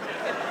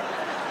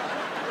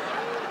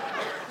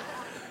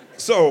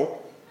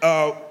 So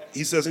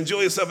he says,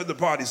 enjoy yourself at the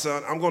party,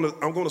 son. I'm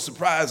gonna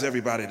surprise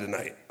everybody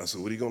tonight. I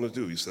said, what are you gonna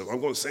do? He said, I'm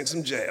gonna sing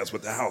some jazz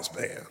with the house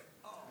band.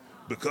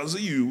 Because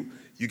of you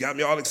got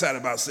me all excited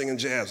about singing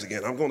jazz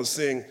again. I'm gonna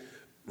sing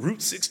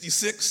Route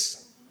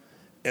 66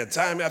 and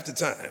Time After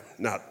Time.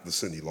 Not the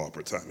Cyndi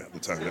Lauper Time After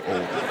Time, the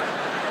old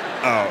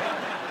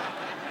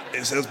one.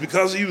 It says,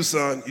 because of you,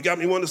 son, you got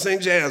me wanting to sing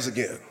jazz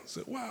again. I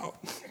said, wow,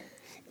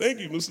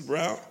 thank you, Mr.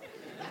 Brown.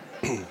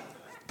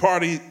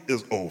 Party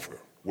is over.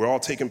 We're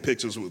all taking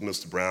pictures with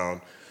Mr. Brown.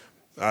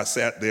 I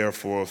sat there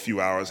for a few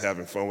hours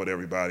having fun with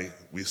everybody.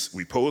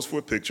 We posed for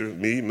a picture,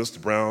 me,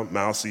 Mr. Brown,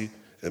 Mousy,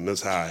 and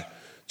Miss High.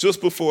 Just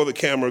before the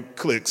camera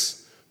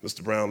clicks,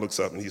 Mr. Brown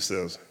looks up and he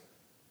says,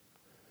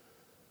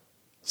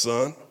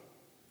 son,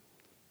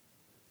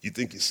 you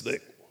think you're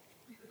slick?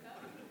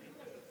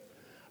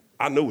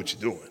 I know what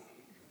you're doing.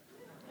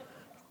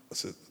 I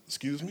said,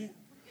 excuse me?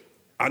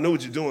 I know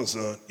what you're doing,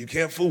 son. You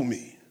can't fool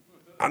me.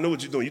 I know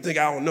what you're doing. You think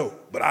I don't know,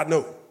 but I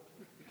know.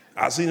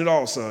 I've seen it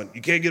all, son.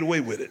 You can't get away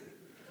with it.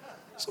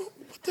 So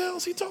what the hell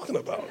is he talking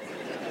about?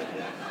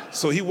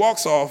 So he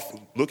walks off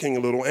looking a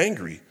little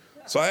angry.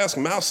 So I asked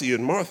Mousy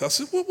and Martha, I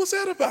said, what was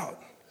that about?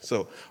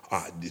 So,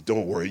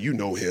 don't worry, you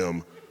know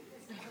him.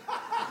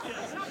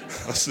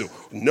 I said,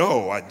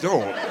 no, I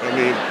don't.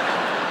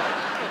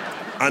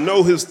 I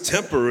know his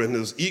temper and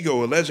his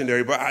ego are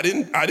legendary, but I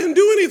didn't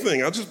do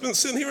anything. I've just been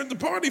sitting here at the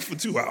party for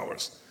 2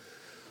 hours.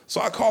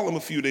 So I called him a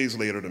few days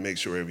later to make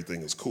sure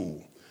everything is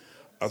cool.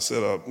 I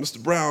said,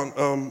 Mr. Brown,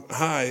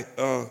 hi,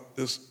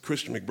 it's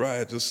Christian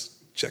McBride,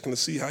 just checking to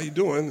see how you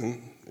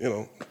doing,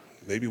 and,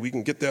 maybe we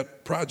can get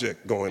that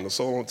project going, the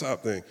Soul on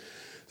Top thing.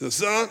 He said,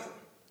 son,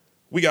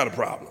 we got a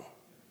problem.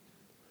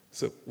 I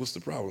said, what's the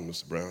problem,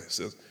 Mr. Brown? He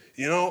says,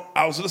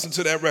 I was listening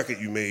to that record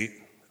you made.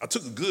 I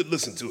took a good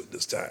listen to it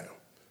this time.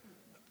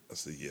 I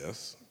said,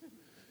 yes.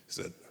 He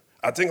said,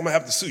 I think I'm gonna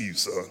have to sue you,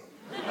 son.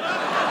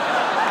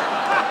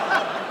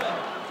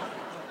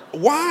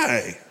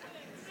 Why?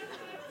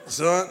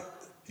 Son,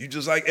 you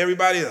just like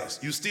everybody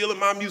else. You stealing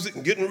my music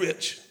and getting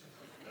rich.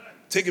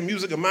 Taking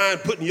music of mine,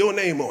 putting your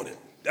name on it.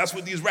 That's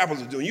what these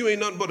rappers are doing. You ain't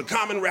nothing but a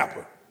common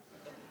rapper.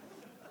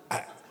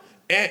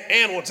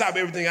 And on top of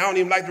everything, I don't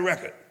even like the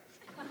record.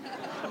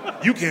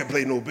 You can't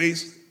play no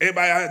bass.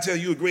 Everybody out here tell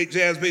you a great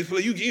jazz bass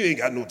player. You ain't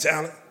got no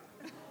talent.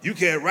 You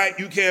can't write,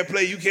 you can't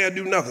play, you can't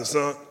do nothing,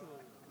 son.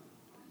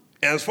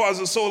 And as far as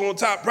the Soul on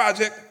Top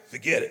project,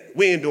 forget it.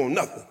 We ain't doing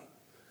nothing.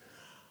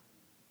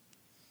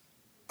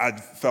 I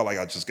felt like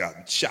I just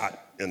got shot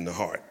in the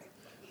heart.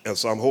 And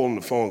so I'm holding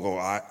the phone going,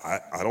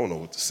 I don't know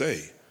what to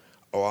say.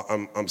 Oh,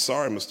 I'm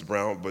sorry, Mr.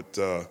 Brown,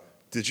 but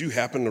did you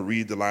happen to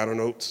read the liner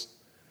notes?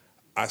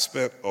 I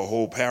spent a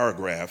whole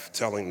paragraph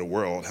telling the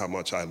world how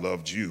much I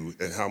loved you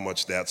and how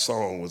much that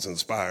song was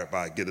inspired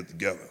by Get It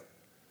Together.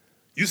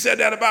 You said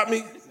that about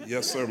me?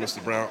 Yes, sir,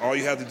 Mr. Brown. All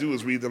you had to do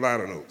is read the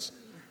liner notes.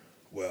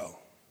 Well,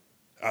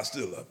 I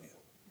still love you.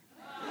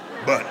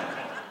 But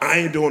I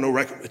ain't doing no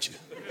record with you.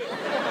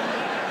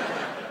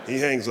 He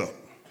hangs up.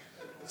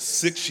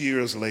 6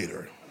 years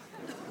later,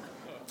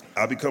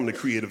 I become the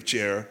creative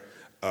chair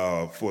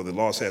for the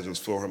Los Angeles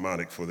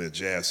Philharmonic for their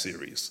jazz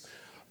series.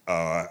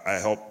 I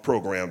help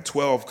program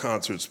 12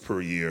 concerts per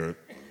year,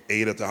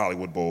 8 at the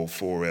Hollywood Bowl,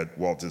 4 at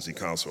Walt Disney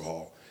Concert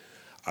Hall.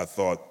 I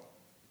thought,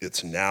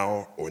 it's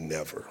now or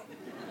never.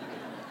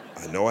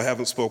 I know I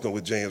haven't spoken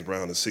with James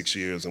Brown in 6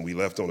 years, and we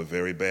left on a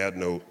very bad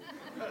note,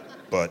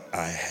 but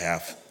I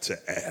have to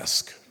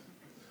ask.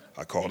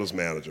 I called his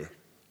manager,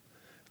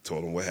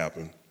 told him what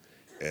happened,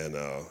 and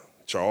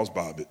Charles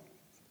Bobbitt,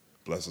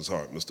 bless his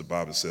heart, Mr.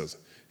 Bobbitt says,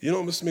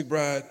 Mr.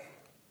 McBride,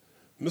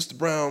 Mr.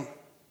 Brown,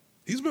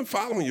 he's been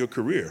following your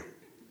career.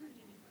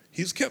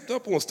 He's kept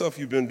up on stuff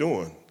you've been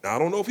doing. Now, I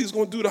don't know if he's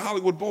going to do the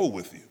Hollywood Bowl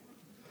with you,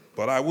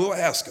 but I will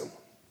ask him.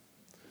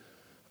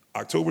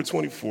 October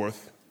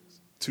 24th,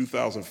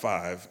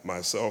 2005,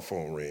 my cell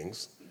phone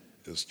rings.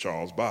 It's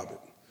Charles Bobbitt.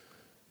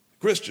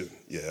 Christian,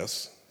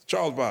 yes.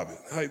 Charles Bobbitt.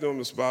 How you doing,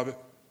 Mr. Bobbitt?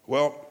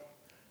 Well,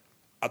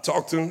 I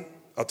talked to him.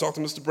 I talked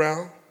to Mr.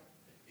 Brown.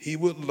 He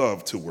would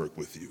love to work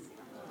with you.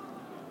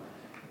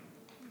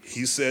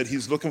 He said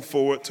he's looking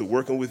forward to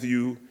working with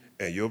you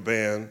and your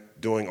band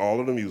doing all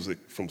of the music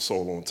from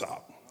Soul on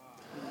Top.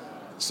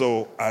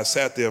 So I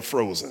sat there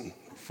frozen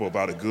for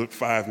about a good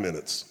 5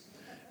 minutes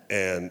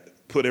and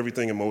put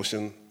everything in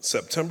motion.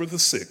 September the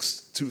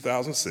 6th,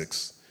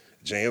 2006,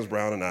 James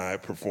Brown and I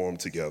performed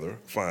together,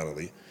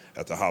 finally,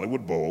 at the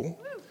Hollywood Bowl,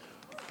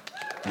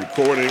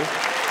 recording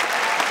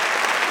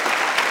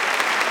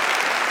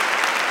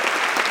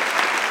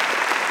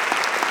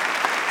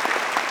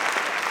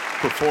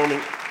performing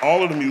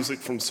all of the music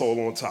from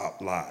Soul on Top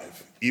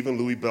live. Even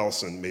Louis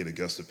Belson made a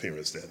guest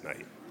appearance that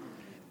night.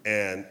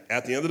 And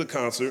at the end of the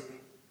concert,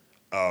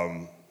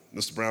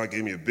 Mr. Brown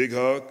gave me a big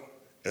hug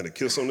and a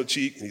kiss on the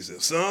cheek, and he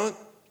said, son,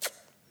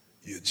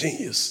 you're a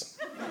genius.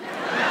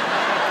 I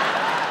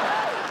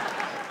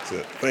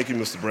said, thank you,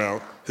 Mr.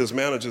 Brown. His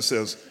manager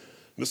says,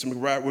 Mr.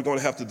 McBride, we're going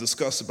to have to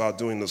discuss about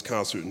doing this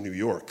concert in New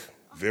York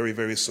very,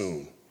 very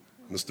soon.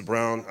 Mr.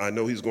 Brown, I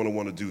know he's going to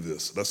want to do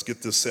this. Let's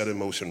get this set in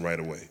motion right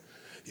away.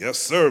 Yes,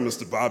 sir,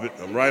 Mr. Bobbitt,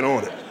 I'm right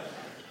on it.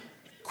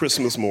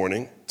 Christmas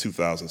morning,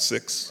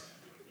 2006,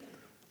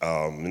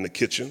 in the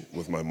kitchen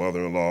with my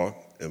mother-in-law,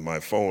 and my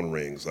phone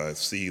rings. I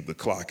see the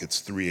clock, it's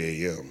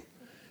 3 a.m.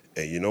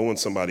 And you know when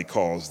somebody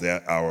calls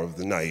that hour of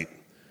the night,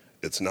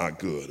 it's not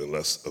good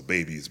unless a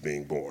baby is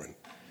being born.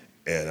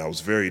 And I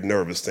was very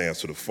nervous to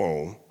answer the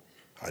phone.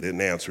 I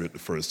didn't answer it the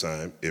first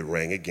time. It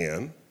rang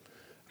again.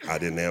 I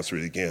didn't answer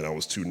it again. I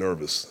was too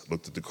nervous.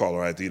 Looked at the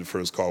caller ID. The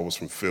first call was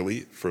from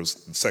Philly. The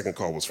second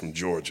call was from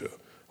Georgia.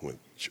 I went,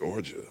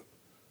 Georgia?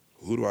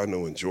 Who do I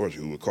know in Georgia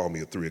who would call me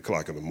at 3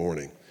 o'clock in the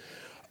morning?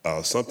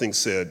 Something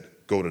said,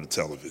 go to the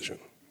television.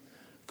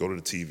 Go to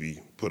the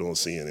TV, put on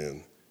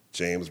CNN,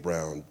 James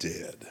Brown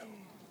dead,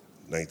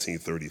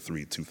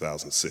 1933,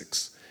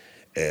 2006.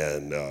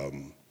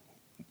 And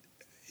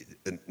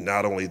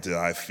not only did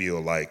I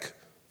feel like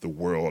the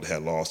world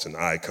had lost an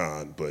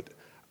icon, but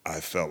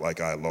I felt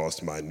like I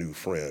lost my new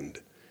friend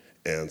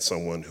and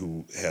someone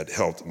who had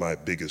helped my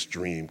biggest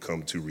dream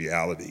come to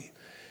reality.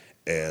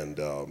 And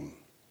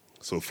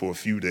so for a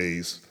few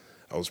days,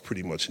 I was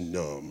pretty much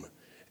numb.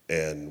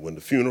 And when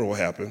the funeral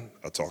happened,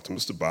 I talked to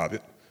Mr.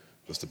 Bobbitt.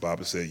 Mr.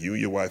 Bobbitt said, you and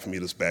your wife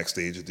meet us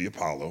backstage at the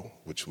Apollo,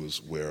 which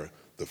was where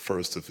the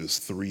first of his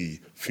 3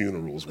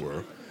 funerals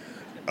were.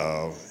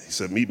 He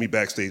said, meet me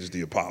backstage at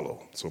the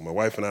Apollo. So my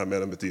wife and I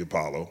met him at the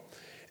Apollo,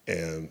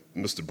 and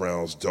Mr.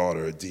 Brown's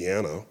daughter,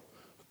 Deanna,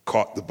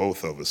 caught the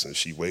both of us, and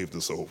she waved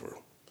us over.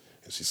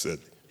 And she said,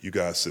 you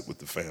guys sit with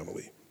the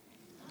family.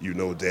 You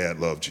know Dad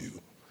loved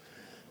you.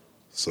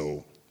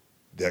 So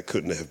that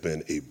couldn't have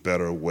been a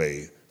better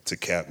way to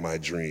cap my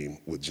dream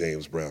with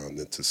James Brown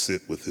than to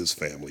sit with his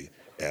family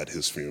at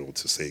his funeral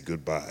to say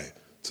goodbye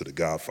to the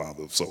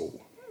godfather of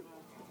soul.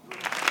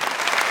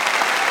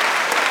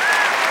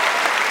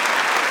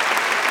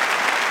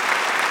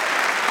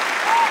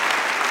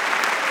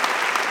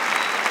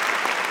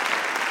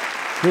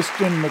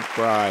 Christian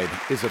McBride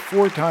is a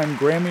 4-time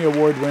Grammy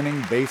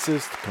Award-winning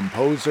bassist,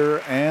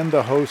 composer, and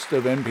the host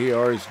of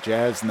NPR's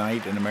Jazz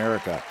Night in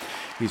America.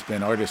 He's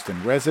been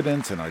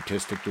artist-in-residence and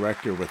artistic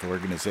director with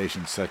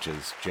organizations such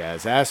as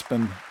Jazz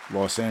Aspen,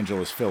 Los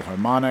Angeles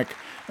Philharmonic,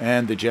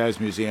 and the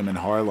Jazz Museum in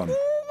Harlem.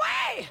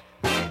 Ooh-wee!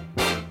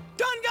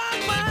 Done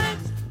got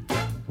wise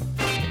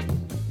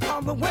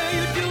on the way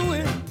you do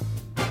it.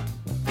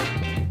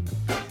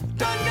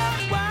 Done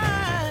got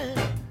wise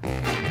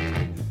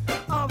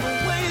on the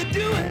way you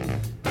do it.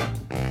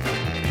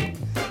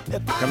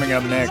 Coming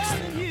up next,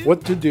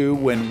 what to do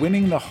when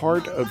winning the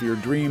heart of your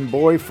dream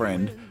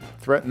boyfriend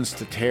threatens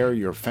to tear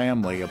your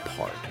family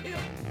apart.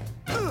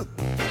 The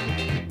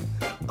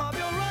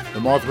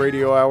Moth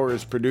Radio Hour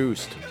is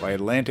produced by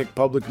Atlantic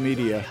Public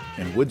Media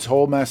in Woods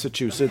Hole,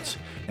 Massachusetts,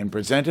 and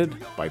presented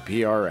by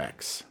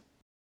PRX.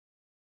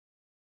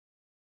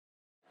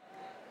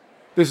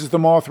 This is the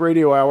Moth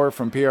Radio Hour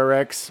from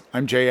PRX.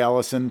 I'm Jay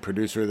Allison,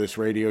 producer of this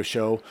radio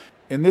show.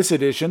 In this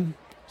edition,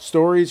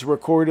 stories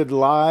recorded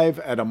live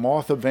at a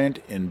Moth event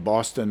in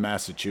Boston,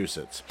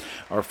 Massachusetts.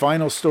 Our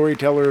final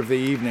storyteller of the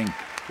evening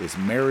is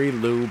Mary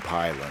Lou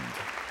Pieland.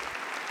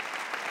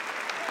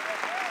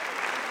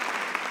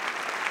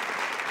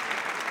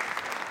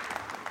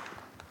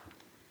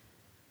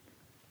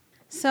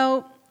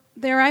 So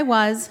there I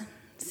was,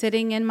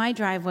 sitting in my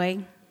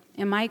driveway,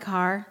 in my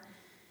car,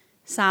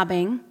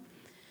 sobbing,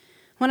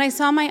 when I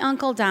saw my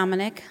Uncle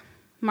Dominic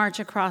march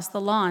across the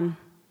lawn.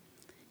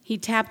 He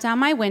tapped on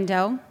my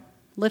window,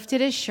 lifted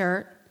his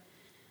shirt,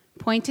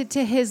 pointed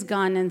to his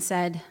gun, and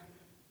said,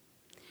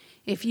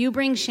 "If you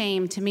bring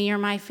shame to me or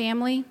my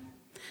family,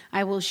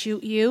 I will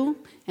shoot you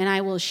and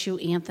I will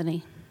shoot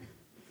Anthony."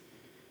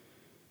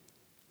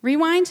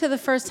 Rewind to the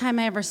first time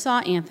I ever saw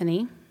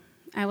Anthony.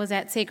 I was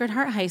at Sacred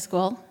Heart High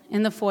School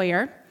in the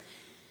foyer,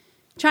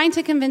 trying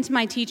to convince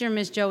my teacher,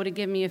 Miss Jo, to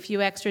give me a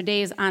few extra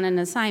days on an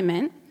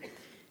assignment.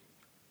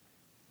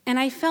 And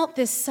I felt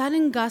this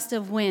sudden gust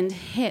of wind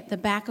hit the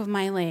back of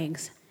my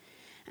legs.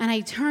 And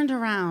I turned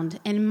around,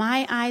 and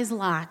my eyes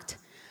locked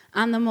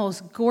on the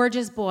most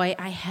gorgeous boy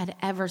I had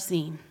ever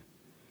seen.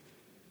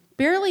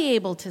 Barely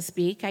able to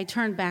speak, I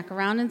turned back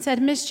around and said,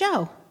 "Miss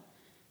Jo,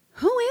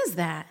 who is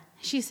that?"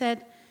 She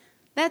said,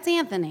 "That's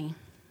Anthony."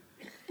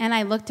 And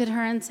I looked at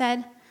her and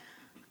said,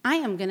 "I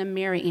am going to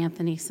marry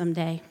Anthony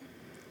someday."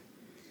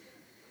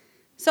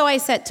 So I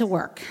set to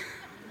work.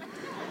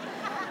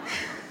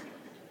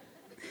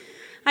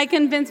 I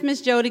convinced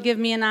Miss Jo to give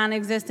me a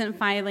non-existent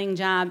filing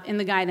job in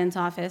the guidance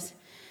office,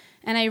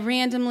 and I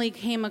randomly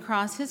came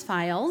across his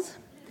files.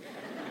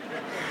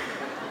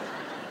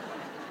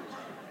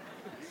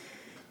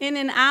 In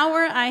an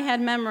hour, I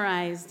had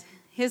memorized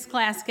his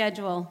class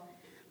schedule,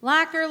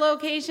 locker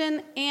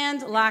location,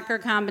 and locker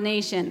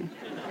combination.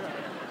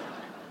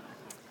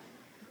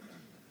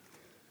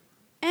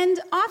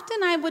 And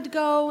often I would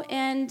go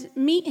and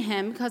meet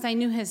him, because I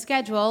knew his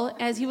schedule,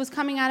 as he was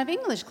coming out of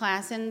English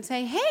class and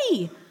say,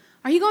 "Hey,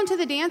 are you going to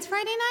the dance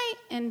Friday night?"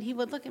 And he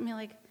would look at me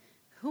like,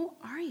 "Who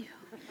are you?"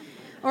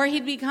 Or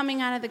he'd be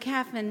coming out of the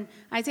caf and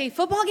I'd say,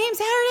 "Football game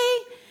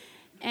Saturday?"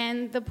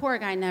 And the poor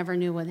guy never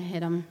knew what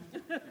hit him.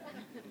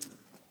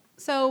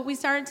 So we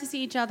started to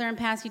see each other and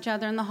pass each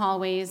other in the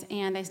hallways,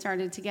 and I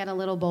started to get a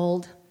little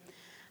bold.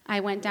 I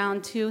went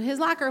down to his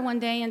locker one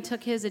day and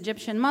took his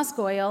Egyptian musk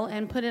oil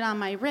and put it on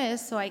my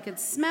wrist so I could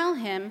smell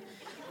him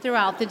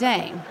throughout the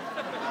day.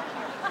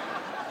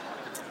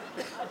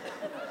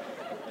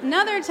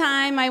 Another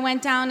time, I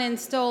went down and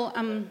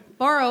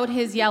borrowed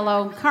his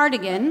yellow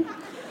cardigan.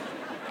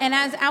 And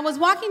as I was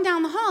walking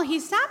down the hall, he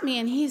stopped me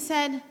and he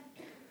said,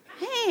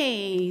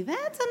 "Hey,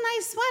 that's a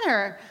nice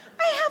sweater.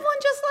 I have one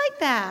just like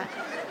that."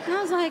 And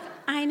I was like,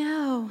 "I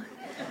know."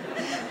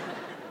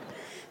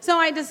 So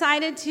I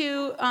decided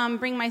to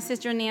bring my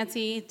sister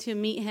Nancy to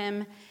meet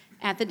him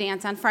at the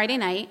dance on Friday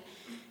night,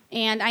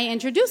 and I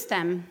introduced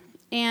them,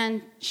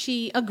 and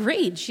she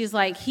agreed. She's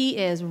like, "He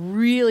is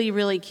really,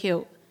 really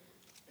cute.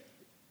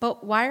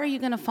 But why are you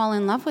going to fall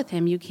in love with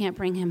him? You can't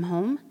bring him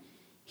home.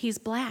 He's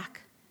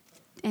black,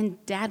 and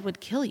Dad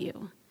would kill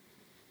you."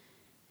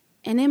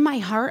 And in my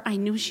heart, I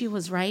knew she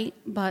was right,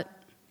 but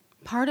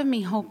part of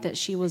me hoped that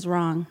she was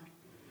wrong.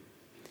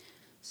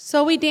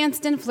 So we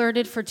danced and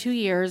flirted for 2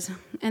 years,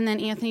 and then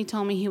Anthony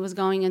told me he was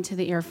going into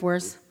the Air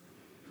Force,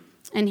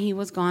 and he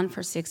was gone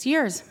for 6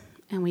 years,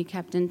 and we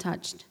kept in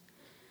touch.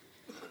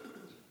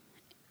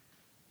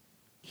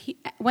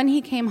 When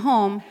he came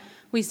home,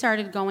 we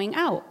started going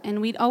out, and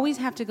we'd always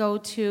have to go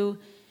to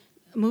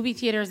movie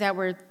theaters that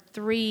were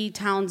 3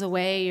 towns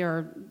away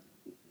or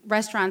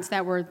restaurants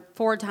that were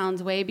 4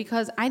 towns away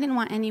because I didn't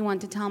want anyone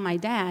to tell my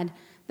dad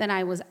that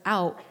I was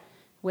out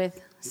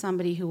with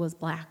somebody who was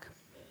black.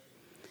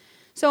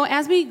 So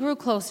as we grew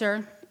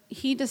closer,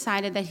 he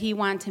decided that he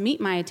wanted to meet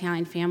my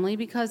Italian family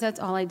because that's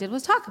all I did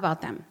was talk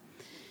about them.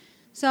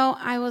 So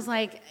I was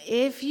like,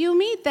 if you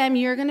meet them,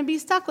 you're going to be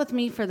stuck with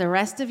me for the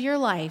rest of your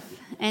life.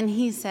 And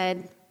he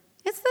said,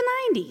 it's the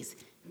 90s.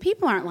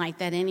 People aren't like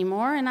that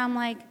anymore. And I'm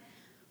like,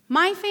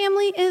 my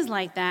family is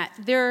like that.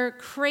 They're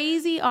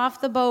crazy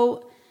off the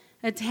boat,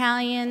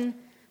 Italian,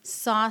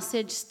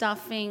 sausage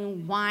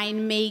stuffing,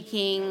 wine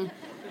making,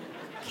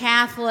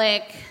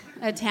 Catholic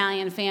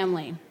Italian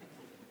family.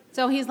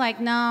 So he's like,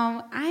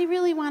 no, I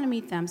really want to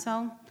meet them.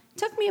 So it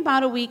took me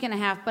about a week and a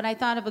half, but I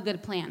thought of a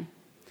good plan.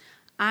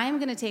 I'm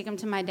going to take him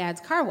to my dad's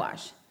car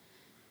wash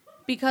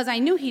because I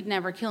knew he'd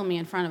never kill me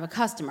in front of a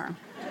customer.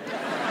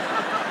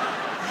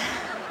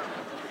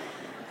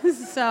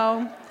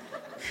 So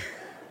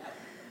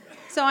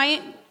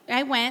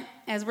I went.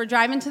 As we're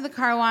driving to the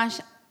car wash,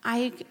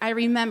 I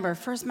remember,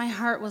 first my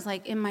heart was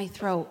like in my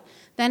throat.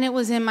 Then it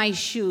was in my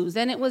shoes.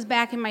 Then it was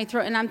back in my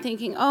throat. And I'm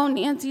thinking, oh,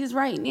 Nancy's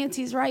right.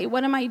 Nancy's right.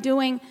 What am I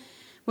doing?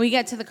 We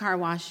get to the car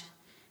wash.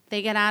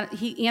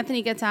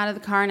 Anthony gets out of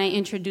the car, and I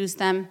introduce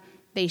them.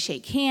 They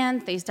shake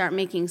hands. They start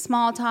making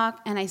small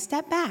talk. And I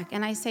step back,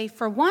 and I say,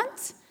 for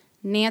once,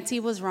 Nancy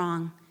was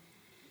wrong.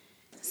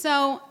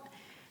 So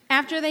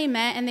after they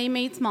met and they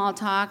made small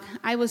talk,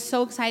 I was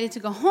so excited to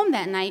go home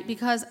that night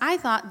because I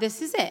thought,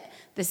 this is it.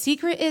 The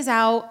secret is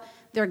out.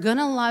 They're going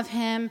to love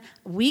him.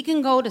 We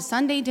can go to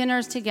Sunday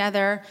dinners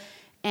together.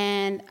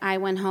 And I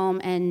went home,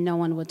 and no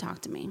one would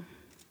talk to me.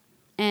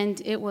 And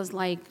it was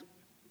like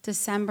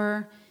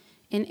December,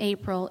 in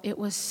April. It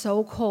was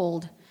so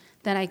cold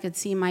that I could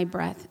see my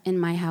breath in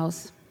my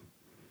house.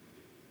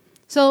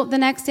 So the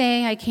next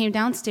day, I came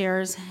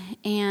downstairs,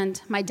 and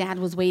my dad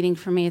was waiting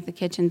for me at the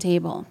kitchen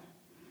table.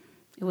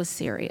 It was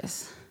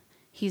serious.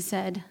 He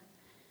said,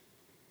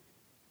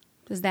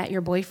 is that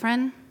your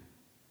boyfriend?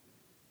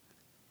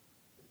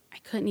 I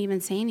couldn't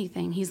even say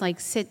anything. He's like,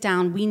 sit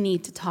down, we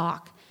need to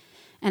talk.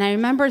 And I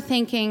remember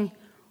thinking,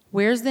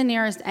 where's the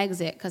nearest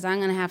exit? Because I'm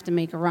going to have to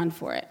make a run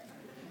for it.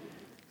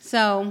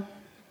 So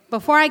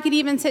before I could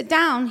even sit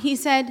down, he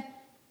said,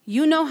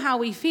 you know how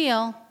we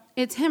feel.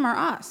 It's him or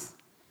us.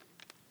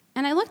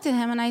 And I looked at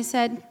him and I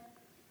said,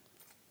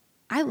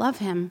 I love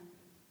him.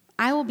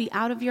 I will be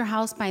out of your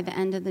house by the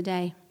end of the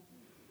day.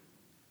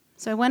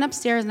 So I went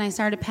upstairs and I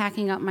started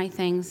packing up my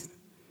things.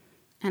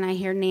 And I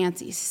hear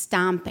Nancy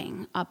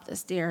stomping up the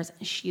stairs.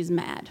 She's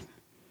mad.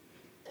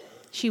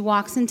 She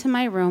walks into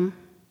my room,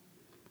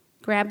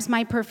 grabs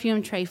my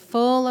perfume tray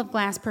full of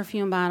glass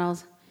perfume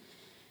bottles,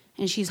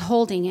 and she's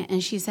holding it.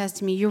 And she says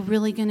to me, you're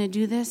really going to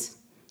do this?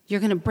 You're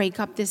going to break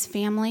up this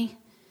family?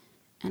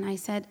 And I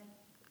said,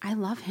 I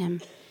love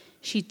him.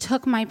 She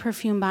took my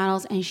perfume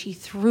bottles and she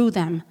threw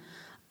them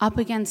up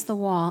against the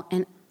wall,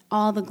 and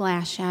all the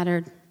glass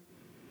shattered.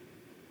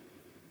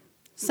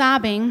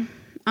 Sobbing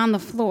on the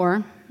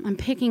floor, I'm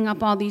picking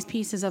up all these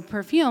pieces of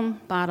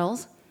perfume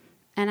bottles,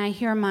 and I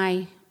hear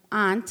my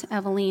aunt,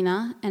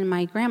 Evelina, and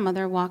my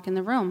grandmother walk in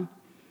the room.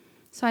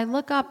 So I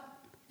look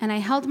up, and I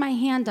held my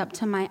hand up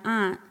to my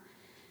aunt,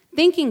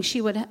 thinking she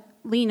would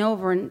lean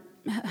over and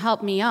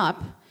help me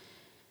up.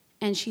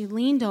 And she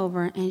leaned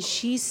over, and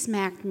she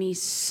smacked me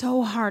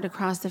so hard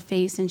across the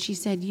face, and she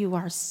said, you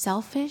are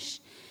selfish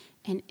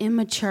and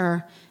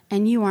immature,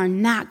 and you are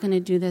not going to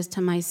do this to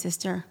my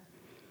sister.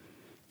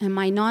 And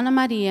my Nonna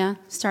Maria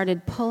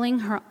started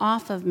pulling her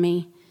off of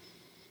me,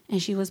 and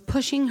she was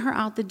pushing her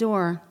out the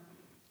door.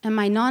 And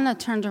my Nonna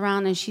turned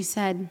around and she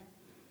said,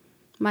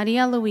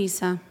 Maria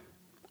Luisa,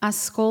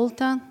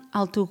 ascolta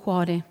al tuo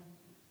cuore.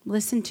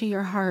 Listen to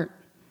your heart.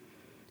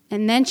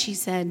 And then she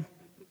said,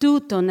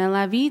 tutto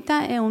nella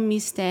vita è un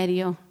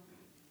misterio.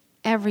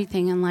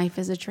 Everything in life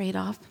is a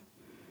trade-off.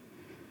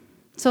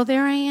 So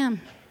there I am,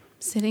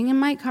 sitting in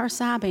my car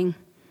sobbing.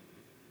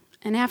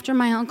 And after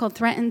my uncle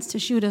threatens to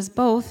shoot us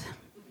both,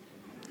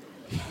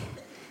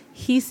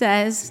 he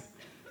says,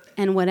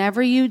 and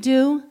whatever you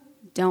do,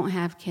 don't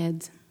have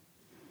kids.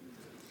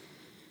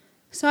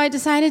 So I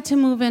decided to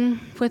move in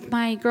with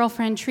my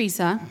girlfriend,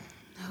 Teresa,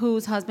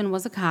 whose husband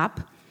was a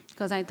cop,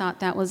 because I thought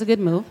that was a good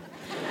move.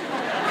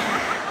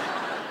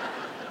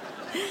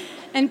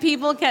 And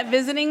people kept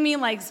visiting me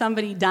like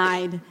somebody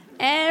died.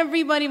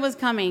 Everybody was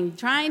coming,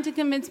 trying to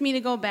convince me to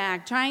go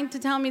back, trying to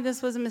tell me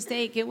this was a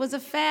mistake. It was a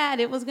fad.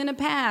 It was going to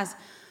pass.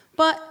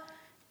 But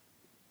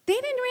they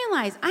didn't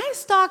realize I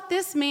stalked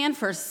this man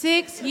for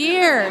 6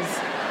 years.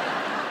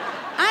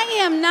 I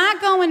am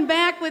not going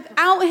back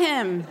without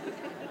him.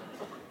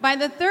 By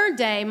the third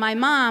day, my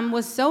mom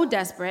was so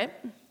desperate,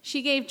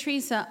 she gave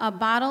Teresa a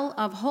bottle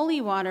of holy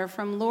water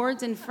from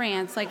Lourdes in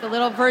France, like a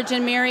little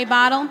Virgin Mary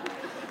bottle,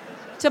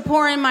 to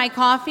pour in my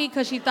coffee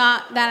because she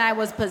thought that I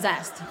was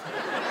possessed.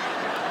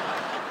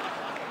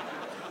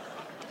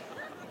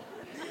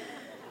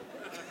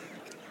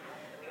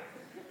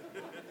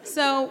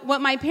 So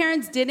what my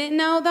parents didn't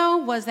know, though,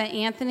 was that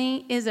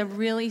Anthony is a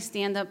really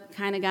stand-up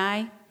kind of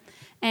guy.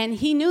 And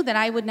he knew that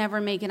I would never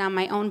make it on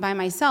my own by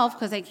myself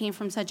because I came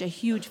from such a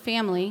huge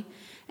family.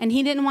 And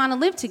he didn't want to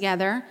live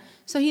together.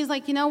 So he's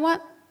like, you know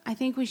what? I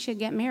think we should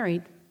get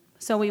married.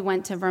 So we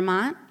went to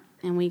Vermont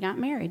and we got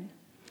married.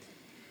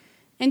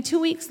 And 2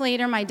 weeks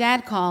later, my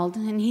dad called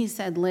and he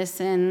said,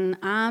 listen,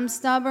 I'm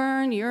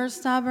stubborn, you're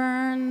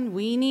stubborn.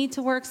 We need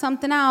to work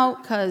something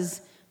out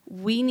because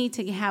we need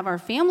to have our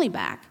family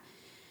back.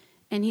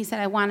 And he said,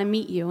 I want to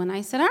meet you. And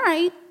I said, all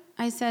right.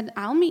 I said,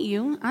 I'll meet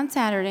you on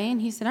Saturday.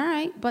 And he said, all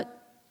right, but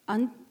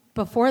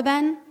before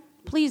then,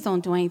 please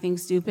don't do anything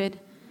stupid.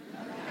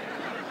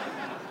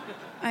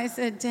 I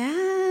said,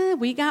 Dad,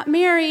 we got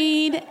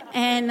married.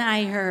 And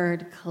I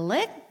heard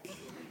click,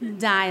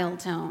 dial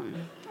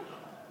tone.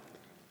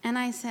 And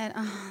I said,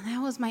 oh,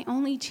 that was my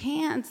only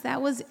chance.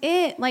 That was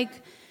it. Like,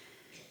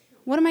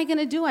 what am I going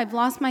to do? I've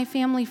lost my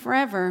family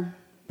forever.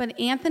 But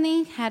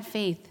Anthony had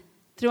faith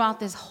throughout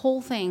this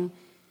whole thing.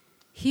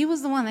 He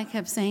was the one that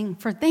kept saying,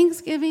 for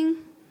Thanksgiving,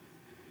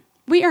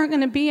 we are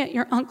going to be at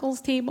your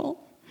uncle's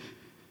table.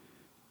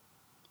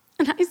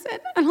 And I said,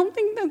 I don't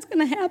think that's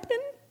going to happen.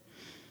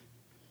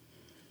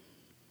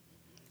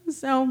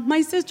 So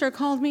my sister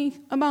called me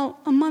about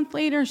a month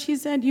later. She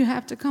said, you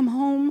have to come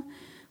home.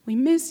 We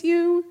miss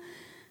you.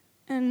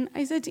 And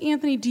I said to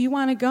Anthony, do you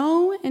want to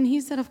go? And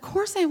he said, of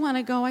course I want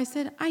to go. I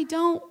said, I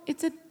don't.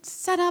 It's a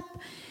setup.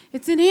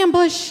 It's an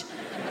ambush.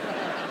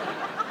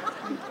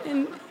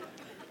 And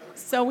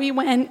so we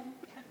went,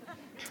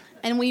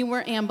 and we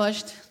were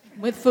ambushed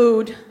with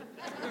food.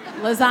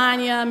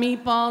 Lasagna,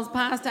 meatballs,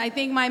 pasta. I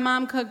think my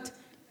mom cooked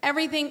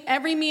everything,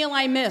 every meal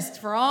I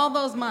missed for all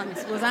those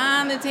months was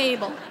on the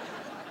table.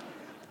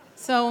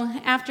 So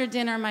after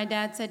dinner, my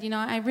dad said,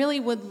 I really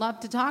would love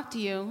to talk to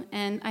you.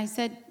 And I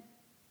said,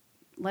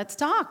 let's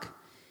talk.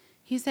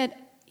 He said,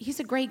 he's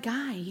a great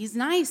guy. He's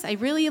nice. I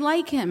really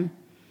like him.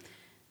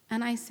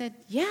 And I said,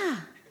 yeah,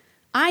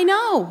 I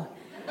know.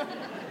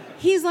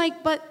 He's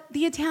like, but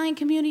the Italian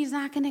community is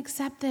not going to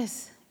accept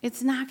this.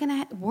 It's not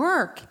going to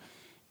work.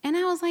 And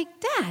I was like,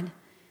 Dad,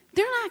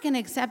 they're not going to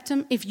accept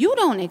him if you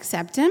don't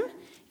accept him.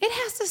 It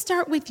has to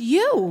start with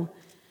you.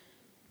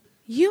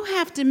 You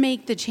have to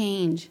make the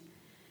change.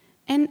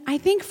 And I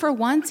think for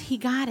once he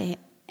got it.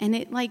 And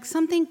it like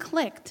something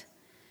clicked.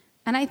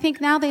 And I think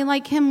now they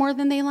like him more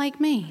than they like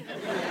me.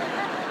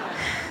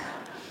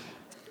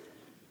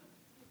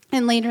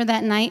 And later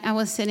that night, I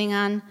was sitting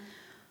on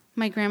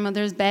my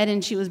grandmother's bed,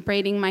 and she was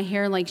braiding my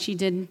hair like she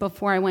did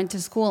before I went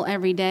to school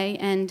every day.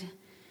 And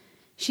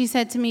she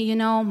said to me,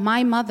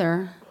 my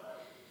mother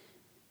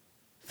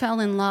fell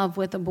in love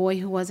with a boy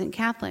who wasn't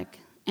Catholic.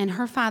 And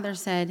her father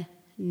said,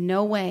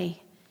 no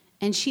way.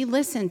 And she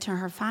listened to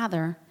her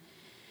father.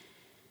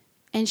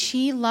 And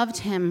she loved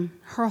him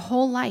her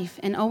whole life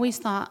and always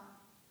thought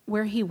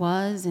where he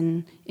was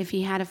and if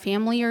he had a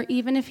family or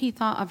even if he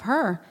thought of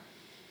her.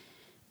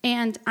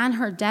 And on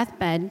her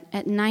deathbed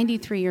at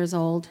 93 years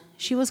old,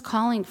 she was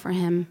calling for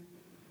him.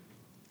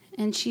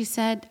 And she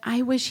said,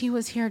 I wish he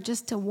was here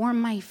just to warm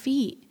my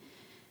feet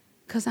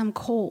because I'm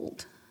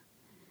cold.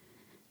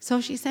 So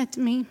she said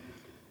to me,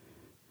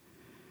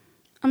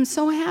 I'm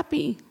so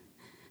happy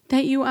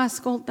that you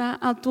ascolta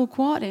al tuo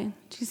cuore.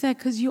 She said,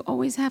 because you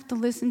always have to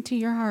listen to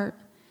your heart.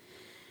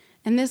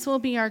 And this will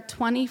be our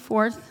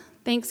 24th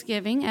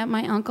Thanksgiving at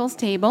my uncle's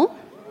table.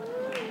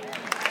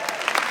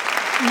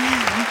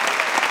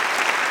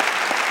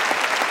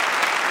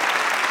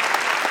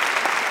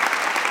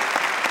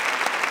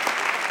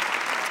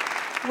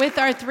 With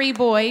our 3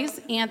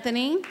 boys,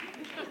 Anthony,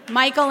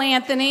 Michael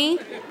Anthony,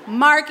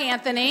 Mark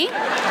Anthony.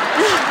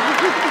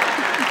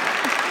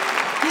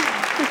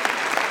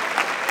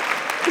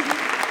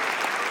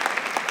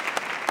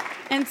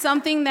 And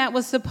something that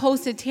was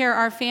supposed to tear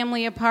our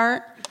family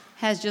apart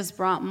has just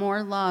brought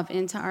more love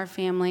into our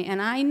family.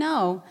 And I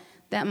know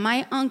that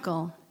my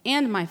uncle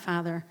and my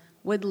father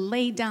would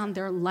lay down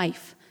their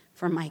life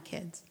for my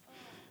kids.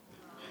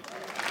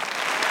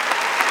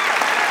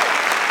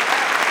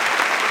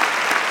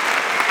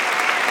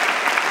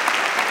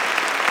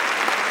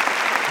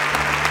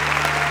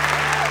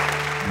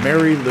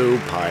 Mary Lou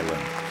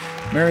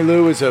Pieland. Mary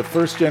Lou is a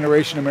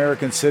first-generation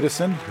American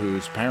citizen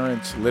whose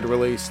parents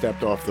literally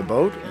stepped off the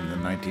boat in the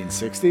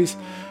 1960s.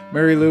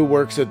 Mary Lou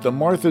works at the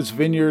Martha's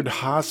Vineyard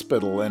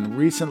Hospital and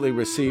recently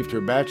received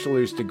her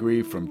bachelor's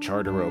degree from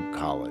Charter Oak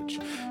College.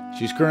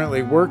 She's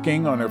currently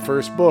working on her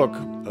first book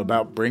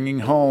about bringing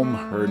home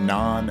her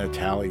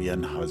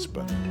non-Italian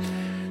husband.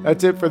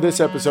 That's it for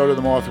this episode of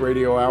the Moth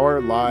Radio Hour,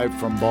 live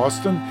from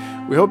Boston.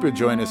 We hope you'll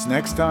join us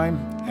next time,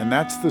 and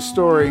that's the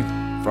story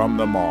from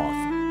the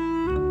Moth.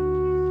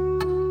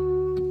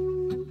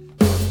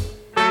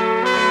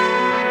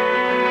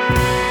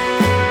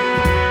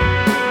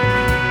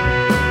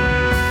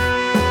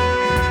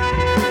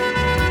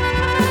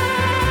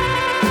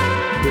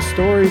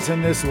 Stories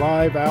in this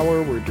live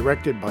hour were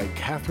directed by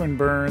Catherine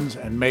Burns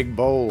and Meg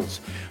Bowles.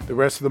 The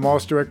rest of the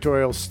Moss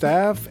directorial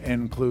staff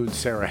includes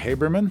Sarah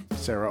Haberman,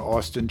 Sarah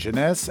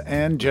Austin-Jeunesse,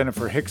 and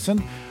Jennifer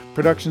Hickson.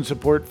 Production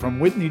support from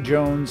Whitney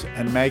Jones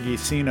and Maggie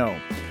Sino.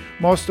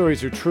 Moth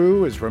Stories Are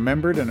True is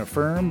remembered and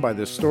affirmed by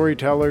the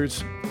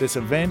Storytellers. This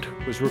event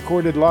was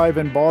recorded live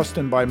in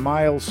Boston by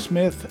Miles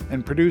Smith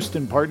and produced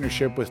in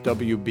partnership with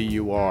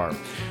WBUR.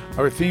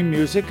 Our theme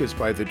music is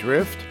by The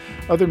Drift.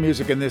 Other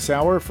music in this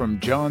hour from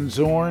John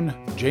Zorn,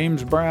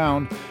 James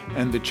Brown,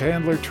 and the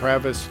Chandler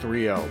Travis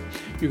Trio.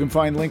 You can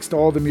find links to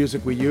all the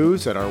music we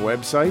use at our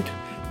website.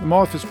 The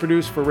Moth is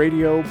produced for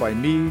radio by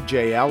me,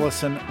 Jay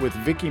Allison, with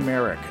Vicki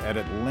Merrick at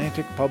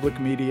Atlantic Public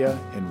Media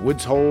in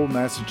Woods Hole,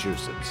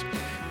 Massachusetts.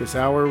 This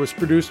hour was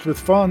produced with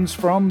funds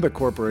from the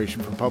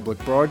Corporation for Public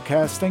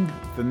Broadcasting,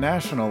 the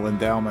National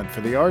Endowment for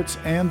the Arts,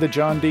 and the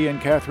John D.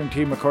 and Catherine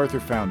T. MacArthur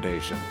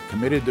Foundation,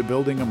 committed to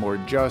building a more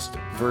just,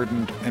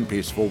 verdant, and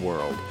peaceful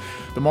world.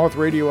 The Moth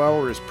Radio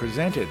Hour is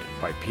presented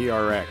by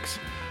PRX.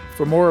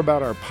 For more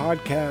about our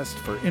podcast,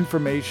 for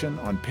information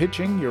on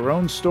pitching your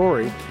own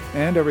story,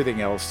 and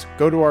everything else,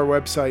 go to our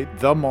website,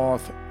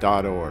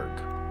 themoth.org.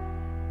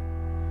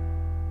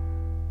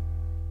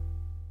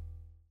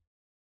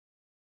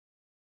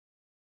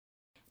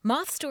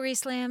 Moth Story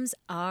Slams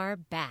are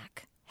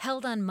back.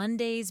 Held on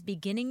Mondays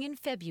beginning in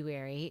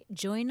February,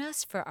 join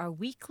us for our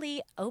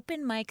weekly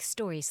open mic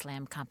story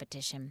slam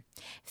competition.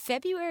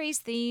 February's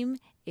theme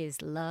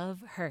is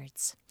Love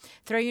Hurts.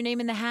 Throw your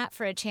name in the hat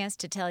for a chance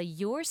to tell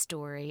your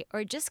story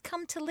or just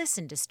come to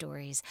listen to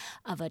stories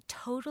of a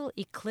total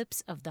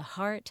eclipse of the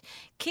heart,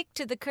 kicked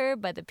to the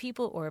curb by the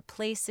people or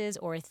places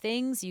or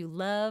things you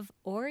love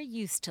or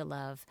used to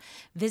love.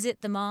 Visit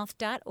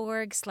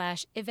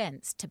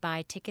themoth.org/events to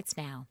buy tickets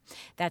now.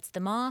 That's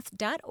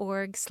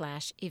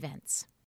themoth.org/events.